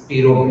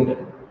 spirometer.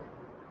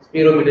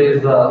 Spirometer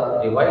is a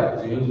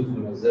device used to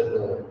measure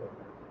the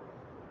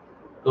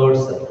curved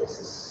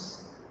surfaces.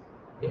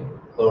 Okay,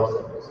 curved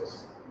surfaces.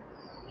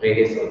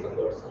 Radius of the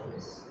curved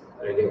surface,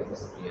 radius of the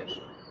sphere,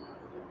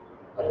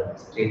 or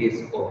radius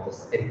of the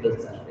spherical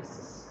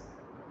surfaces.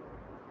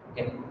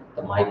 Okay,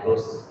 the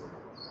micros,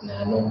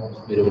 nano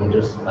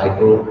spirometers,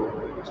 micro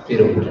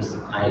spirometers,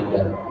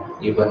 and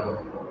even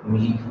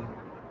milli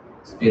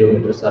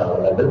spirometers are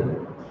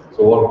available.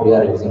 So what we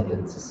are using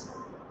lenses,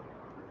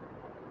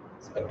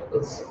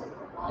 spectacles,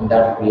 in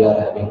that we are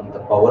having the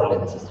power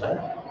lenses, right?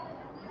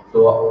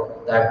 So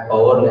that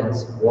power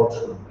lens, what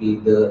should be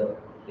the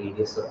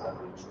radius of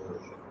curvature?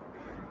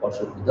 What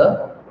should be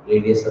the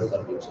radius of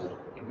curvature?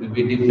 It will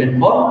be different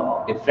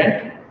for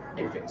different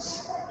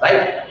defects,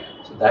 right?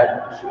 So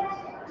that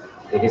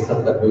radius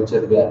of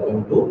curvature we are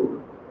going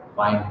to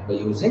find by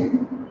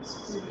using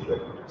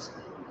spirometers.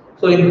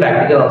 So in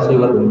practical also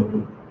you are going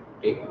to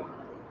take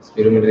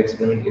spirometer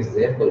experiment is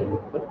there for you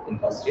in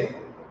first year,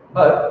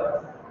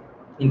 but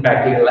in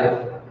practical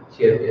life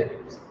here we are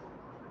using.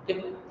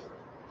 Okay.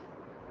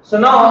 So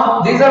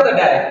now these are the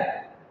data.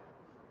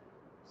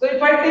 So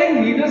if I take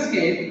meter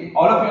scale,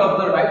 all of you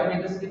observe, right,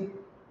 meter scale.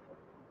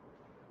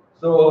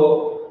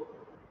 So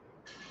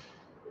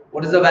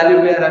what is the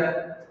value we are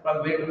at?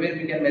 From where to where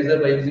we can measure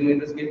by using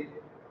meter scale?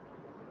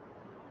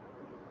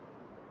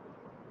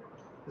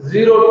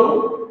 0 to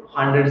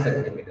 100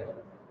 centimeter.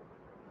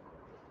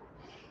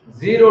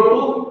 0 to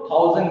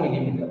 1000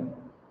 millimeter.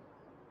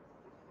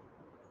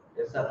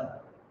 Yes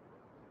sir.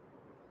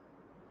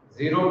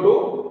 0 to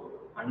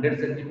 100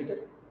 centimeter.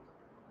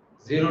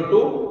 0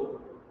 to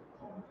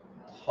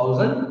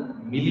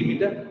 1000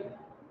 millimeter.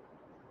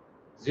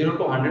 0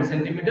 to 100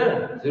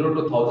 centimeter, 0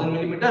 to 1000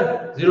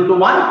 millimeter, 0 to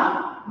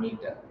 1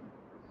 meter.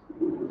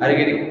 Are you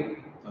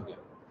getting? Okay.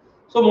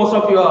 So most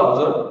of you are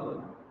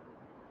observed.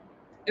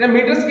 In a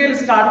meter scale,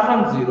 start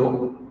from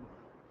 0.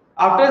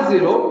 After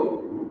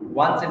 0,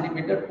 1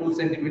 centimeter, 2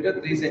 centimeter,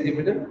 3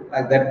 centimeter,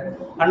 like that.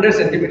 100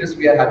 centimeters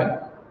we are having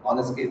on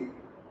the scale.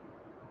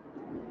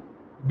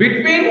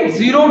 Between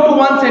 0 to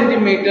 1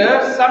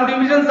 centimeter, some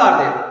divisions are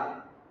there.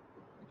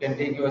 You can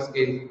take your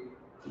scale.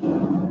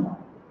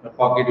 The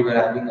pocket you are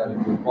having or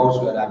in your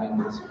pouch you are having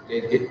this,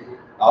 take it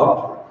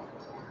out,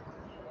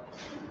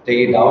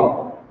 take it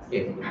out.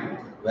 Okay,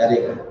 very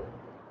good.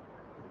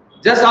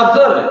 Just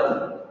observe it.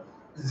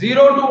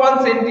 0 to 1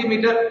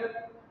 centimeter,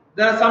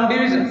 there are some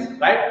divisions,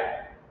 right?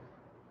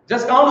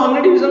 Just count how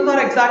many divisions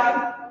are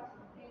exactly?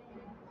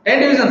 10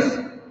 divisions.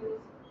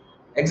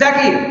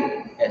 Exactly.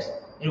 Yes.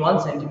 In 1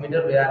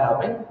 centimeter we are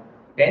having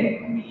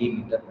 10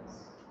 millimeter.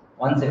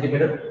 1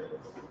 centimeter.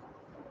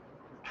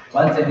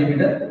 1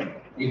 centimeter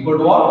equal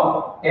to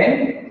what?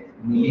 10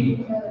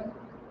 millimeter.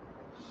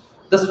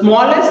 The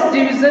smallest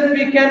division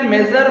we can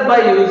measure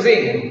by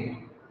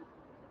using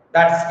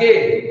that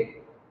scale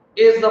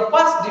is the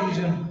first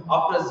division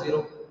after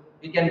 0.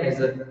 We can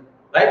measure,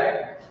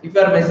 right? If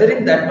you are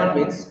measuring that one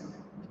means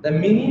the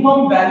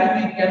minimum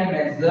value we can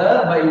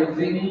measure by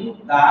using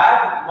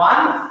that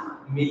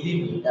 1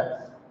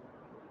 millimeter.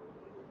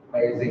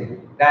 By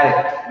using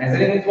direct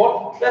measuring is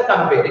what we are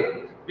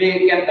comparing.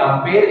 We can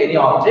compare any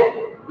object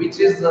which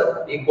is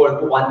equal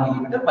to 1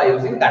 millimeter by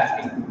using that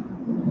scale.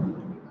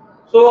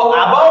 So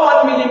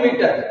above 1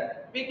 millimeter,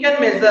 we can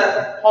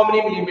measure how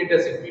many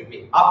millimeters it will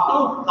be, up to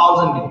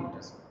 1000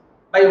 millimeters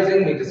by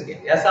using meter scale.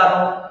 Yes or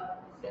no?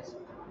 Yes.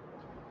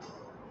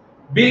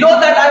 Below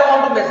that I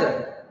want to measure.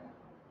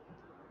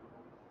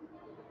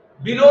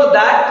 Below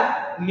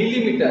that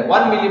millimeter,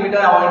 1 millimeter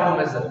I want to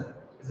measure.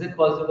 Is it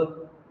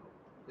possible?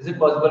 Is it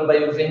possible by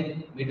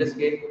using meter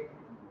scale?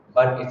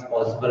 But it's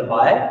possible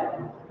by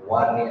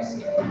vernier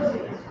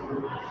scale.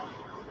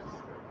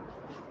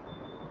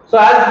 So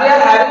as we are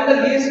having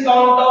the least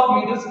count of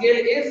meter scale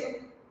is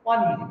 1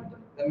 millimeter,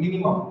 the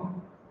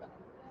minimum.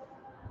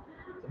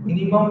 The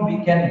minimum we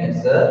can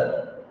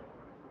measure,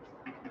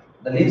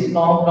 the least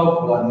count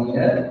of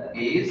vernier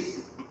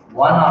is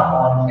 1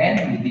 upon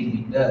 10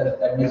 millimeter.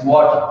 That means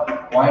what?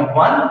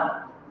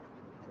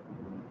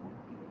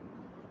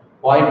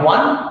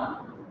 0.1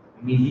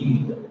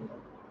 millimeter.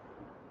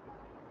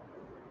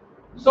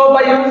 So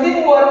by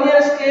using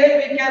vernier scale,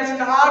 we can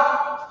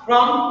start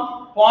from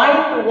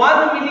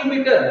 0.1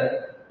 millimeter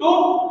to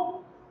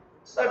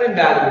certain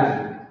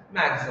value,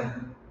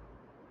 maximum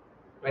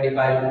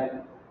 25,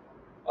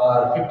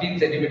 or 15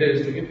 centimeter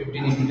is to be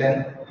 15 into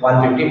 10,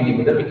 150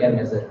 millimeter we can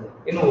measure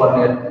in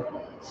vernier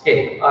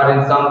scale. Or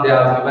in some they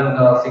have given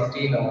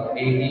 16 or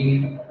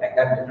 18, like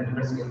that,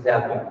 different scales they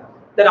have given.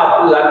 Then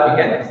up to that we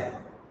can measure.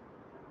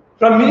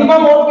 From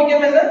minimum what we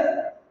can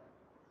measure?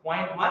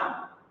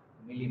 0.1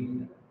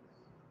 millimeter.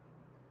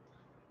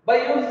 By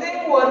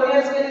using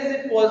vernier scale, is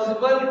it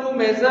possible to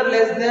measure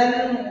less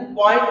than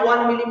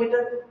 0.1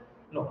 millimeter?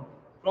 No.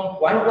 From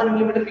 0.1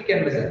 millimeter we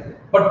can measure.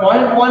 But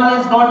 0.1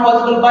 is not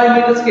possible by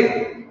meter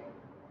scale.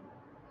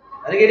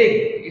 Are you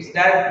getting? It's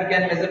that we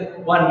can measure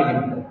 1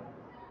 millimeter.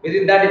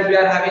 Within that, if we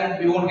are having,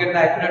 we won't get the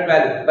accurate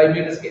value by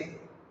meter scale.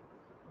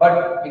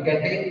 But we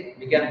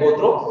can go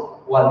through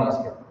vernier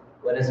scale.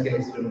 Vernier scale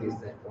experiment is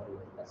there for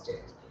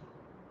stage.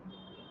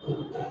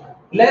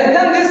 Less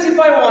than this, if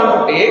I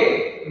want to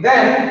take,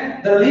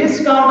 then the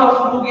least count of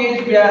screw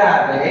gauge we are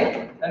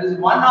having, that is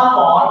 1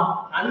 upon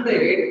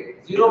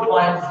 100,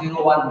 0.01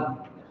 millimeter.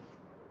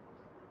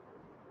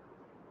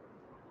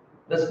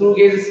 The screw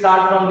gauge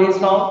start from least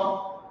count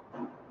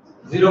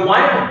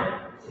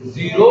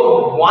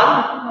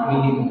 0.01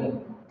 millimeter.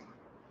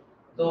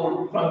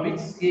 So from which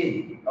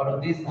scale out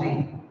of these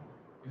three,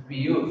 if we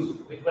use,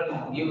 which one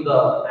will give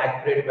the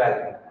accurate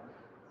value,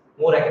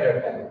 more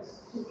accurate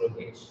values? Screw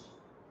gauge.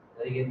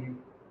 Are you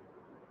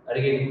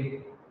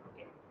getting?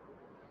 Okay.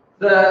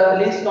 The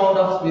least count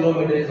of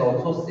spirometer is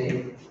also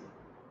same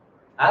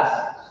as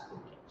screw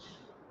gauge.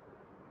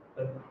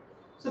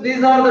 So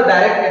these are the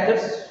direct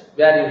methods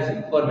we are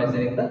using for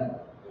measuring the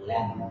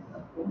length.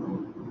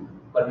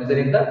 For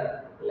measuring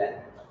the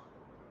length.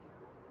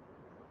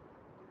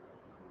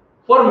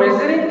 For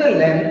measuring the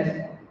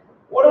length,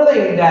 what are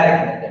the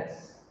indirect methods?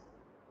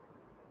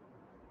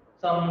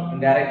 Some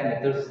indirect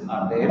methods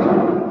are there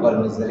for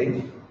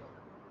measuring.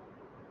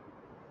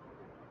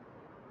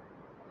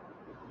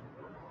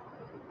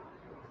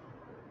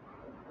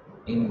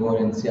 In Go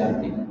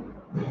NCRT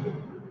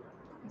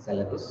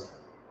syllabus,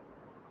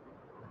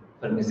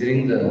 for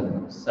measuring the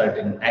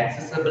certain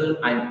accessible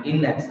and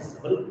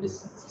inaccessible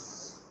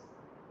distances.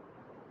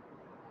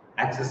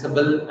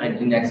 Accessible and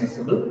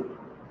inaccessible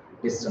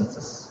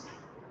distances.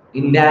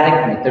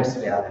 Indirect methods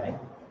we are having.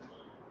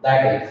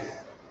 That is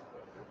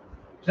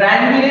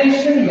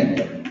triangulation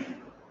method.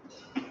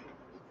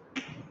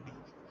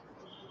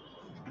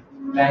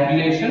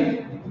 Triangulation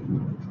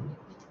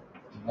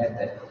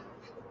method.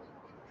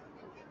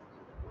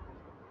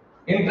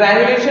 In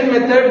triangulation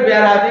method, we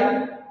are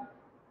having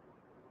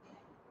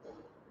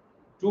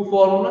two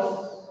formulas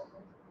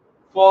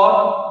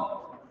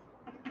for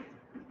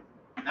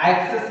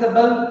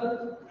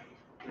accessible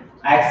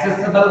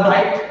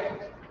height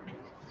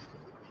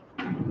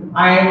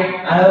and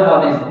another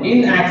one is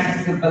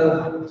inaccessible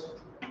height.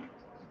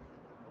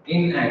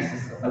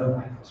 Inaccessible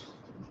height.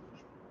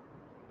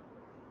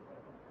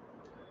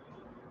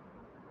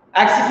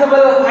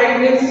 Accessible height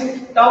means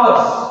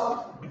towers.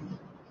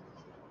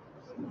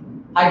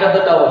 Height of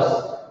the towers,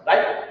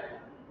 right?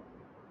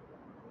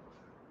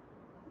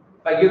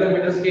 If I give the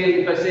meter scale,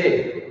 if I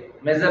say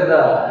measure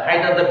the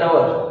height of the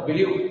tower, will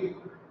you?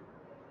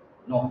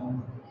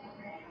 No.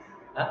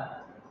 Huh?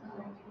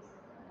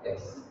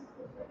 Yes.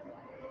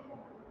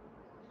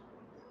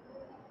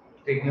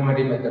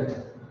 Trigonometry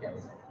method.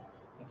 Yes.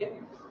 Okay.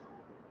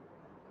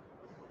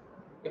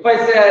 If I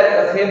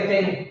say the same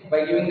thing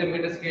by giving the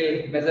meter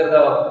scale, measure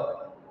the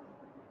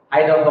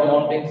height of the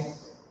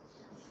mountains,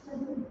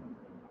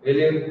 will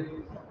you?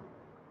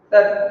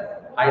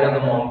 That height of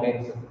the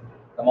mountains,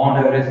 the Mount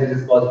Everest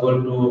is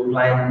possible to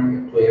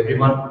climb to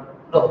everyone?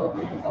 No,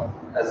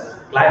 as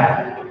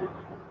climb,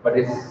 but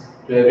it's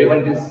to everyone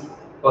it is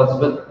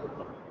possible.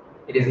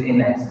 It is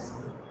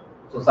inaccessible.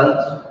 So such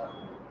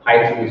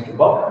heights we used to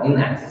call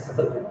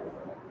inaccessible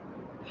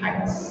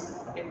heights.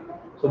 Okay.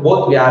 So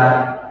both we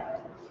are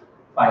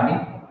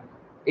finding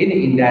in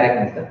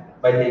indirect method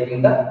by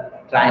taking the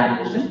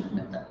triangulation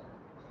method.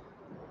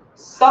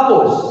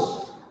 Suppose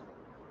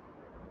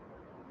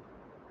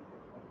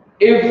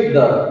if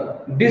the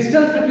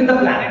distance between the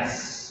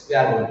planets we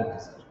are going to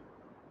measure,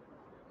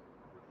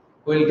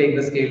 who will take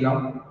the scale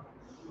now?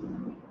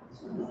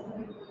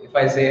 If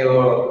I say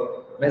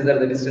measure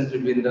the distance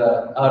between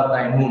the Earth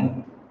and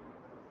Moon,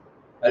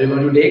 are you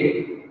going to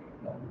take?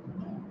 No.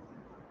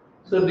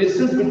 So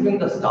distance between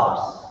the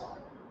stars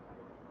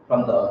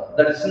from the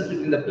distance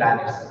between the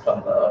planets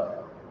from the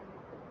Earth.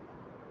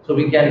 So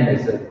we can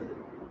measure.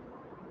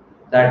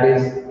 That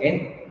is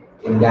in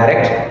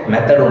indirect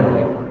method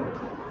only.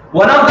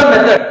 One of the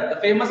method,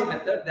 the famous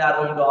method, they are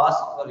going to ask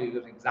for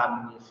your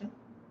examination.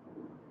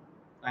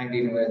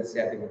 19 words,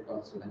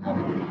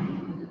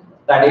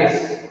 that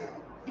is,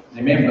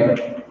 remember,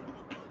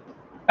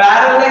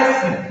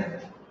 parallax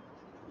method.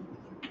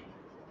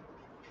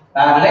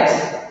 Parallax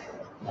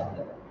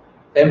method,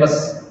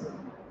 famous.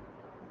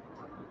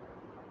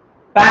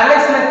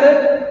 Parallax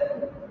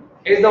method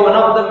is the one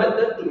of the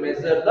method to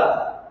measure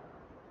the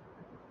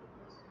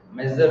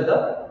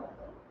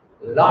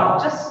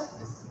largest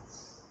distance.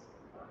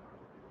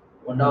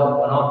 One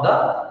of the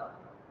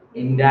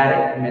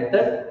indirect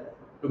method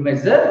to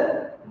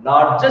measure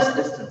largest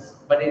distance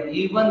but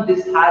even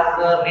this has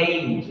a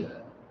range.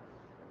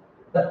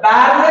 The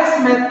parallax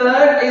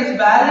method is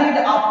valid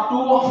up to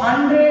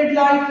 100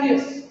 light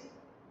years.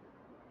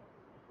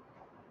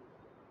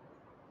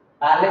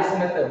 Parallax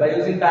method, by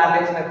using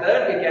parallax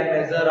method, we can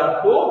measure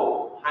up to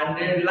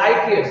 100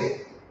 light years.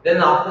 Then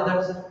after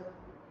that, sir,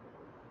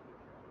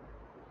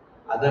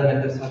 other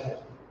methods are there.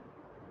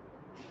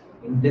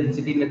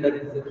 Intensity method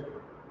is there.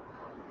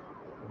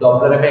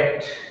 Doppler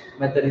effect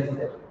method is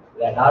there.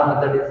 Radar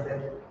method is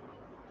there.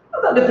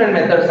 Other different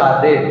methods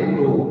are there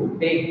to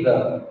take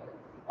the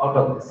out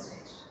of this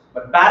stage.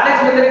 But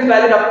parallax method is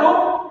valid up to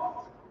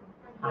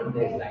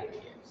 100 light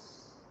years.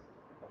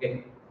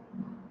 Okay.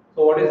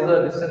 So what is the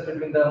distance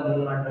between the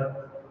moon and Earth?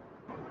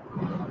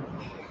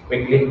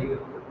 Quickly.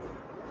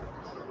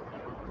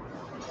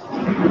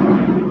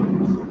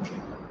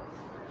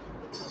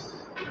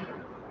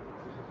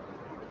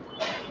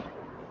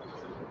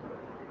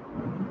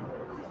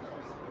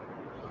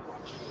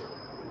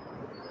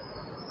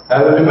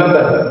 I will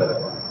remember.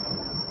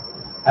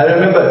 I will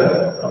remember.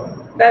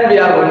 Then we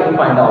are going to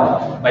find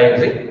out by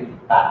using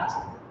parallax.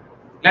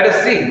 Let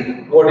us see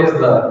what is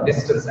the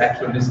distance,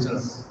 actual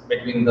distance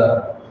between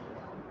the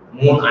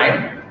moon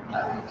and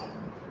Earth.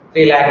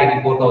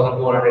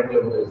 3,84,400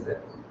 kilometers is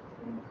there,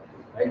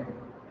 right?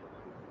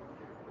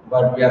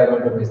 But we are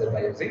going to measure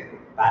by using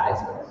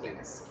parallax method.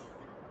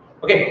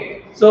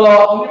 Okay. So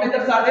how many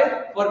methods are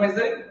there for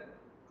measuring?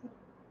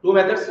 Two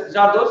methods. Which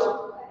are those?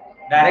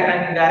 Direct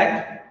and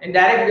indirect.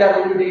 Indirect, we are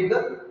going to take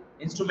the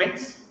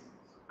instruments,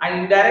 and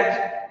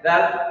indirect, there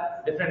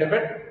are different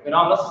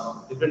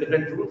phenomena,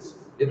 different rules,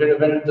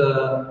 different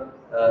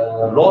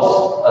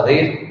laws are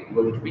there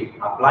going to be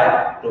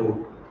applied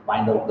to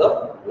find out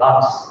the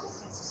large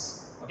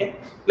distances. Okay.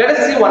 Let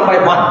us see one by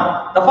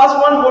one. The first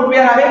one, what we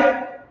are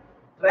having,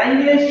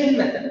 triangulation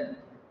method.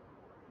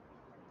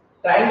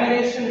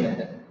 Triangulation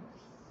method.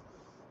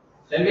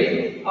 Shall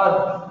we or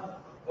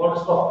want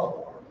to stop?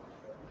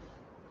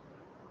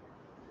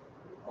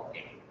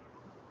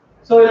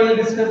 So we will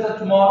discuss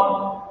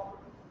tomorrow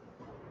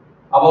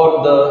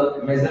about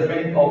the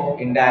measurement of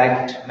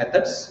indirect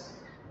methods,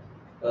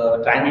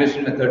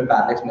 triangulation method,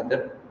 parallax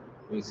method,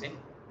 we see,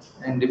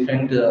 and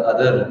different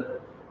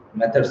other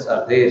methods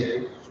are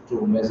there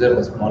to measure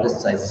the smallest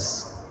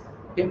sizes.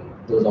 Okay,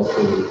 those also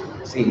we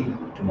will see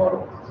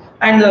tomorrow.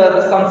 And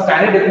some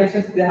standard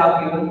definitions they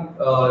have given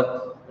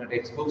the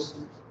textbooks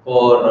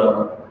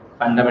for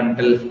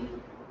fundamental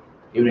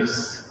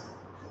units.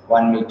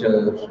 1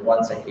 meter,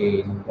 1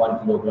 second,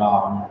 1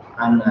 kilogram,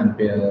 1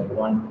 ampere,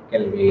 1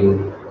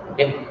 Kelvin,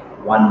 okay,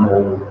 1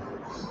 mole,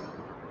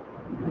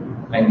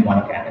 and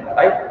 1 candela,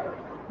 right?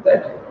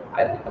 That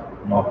I'll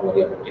not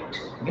worry about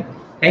it. Okay.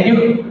 Thank you.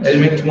 I'll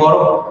meet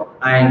tomorrow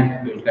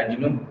and we will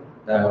continue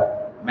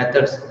the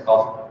methods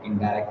of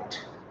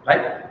indirect,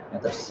 right?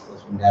 Methods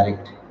of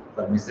indirect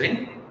for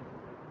measuring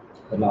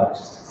the large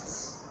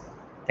distances.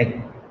 Thank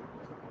you.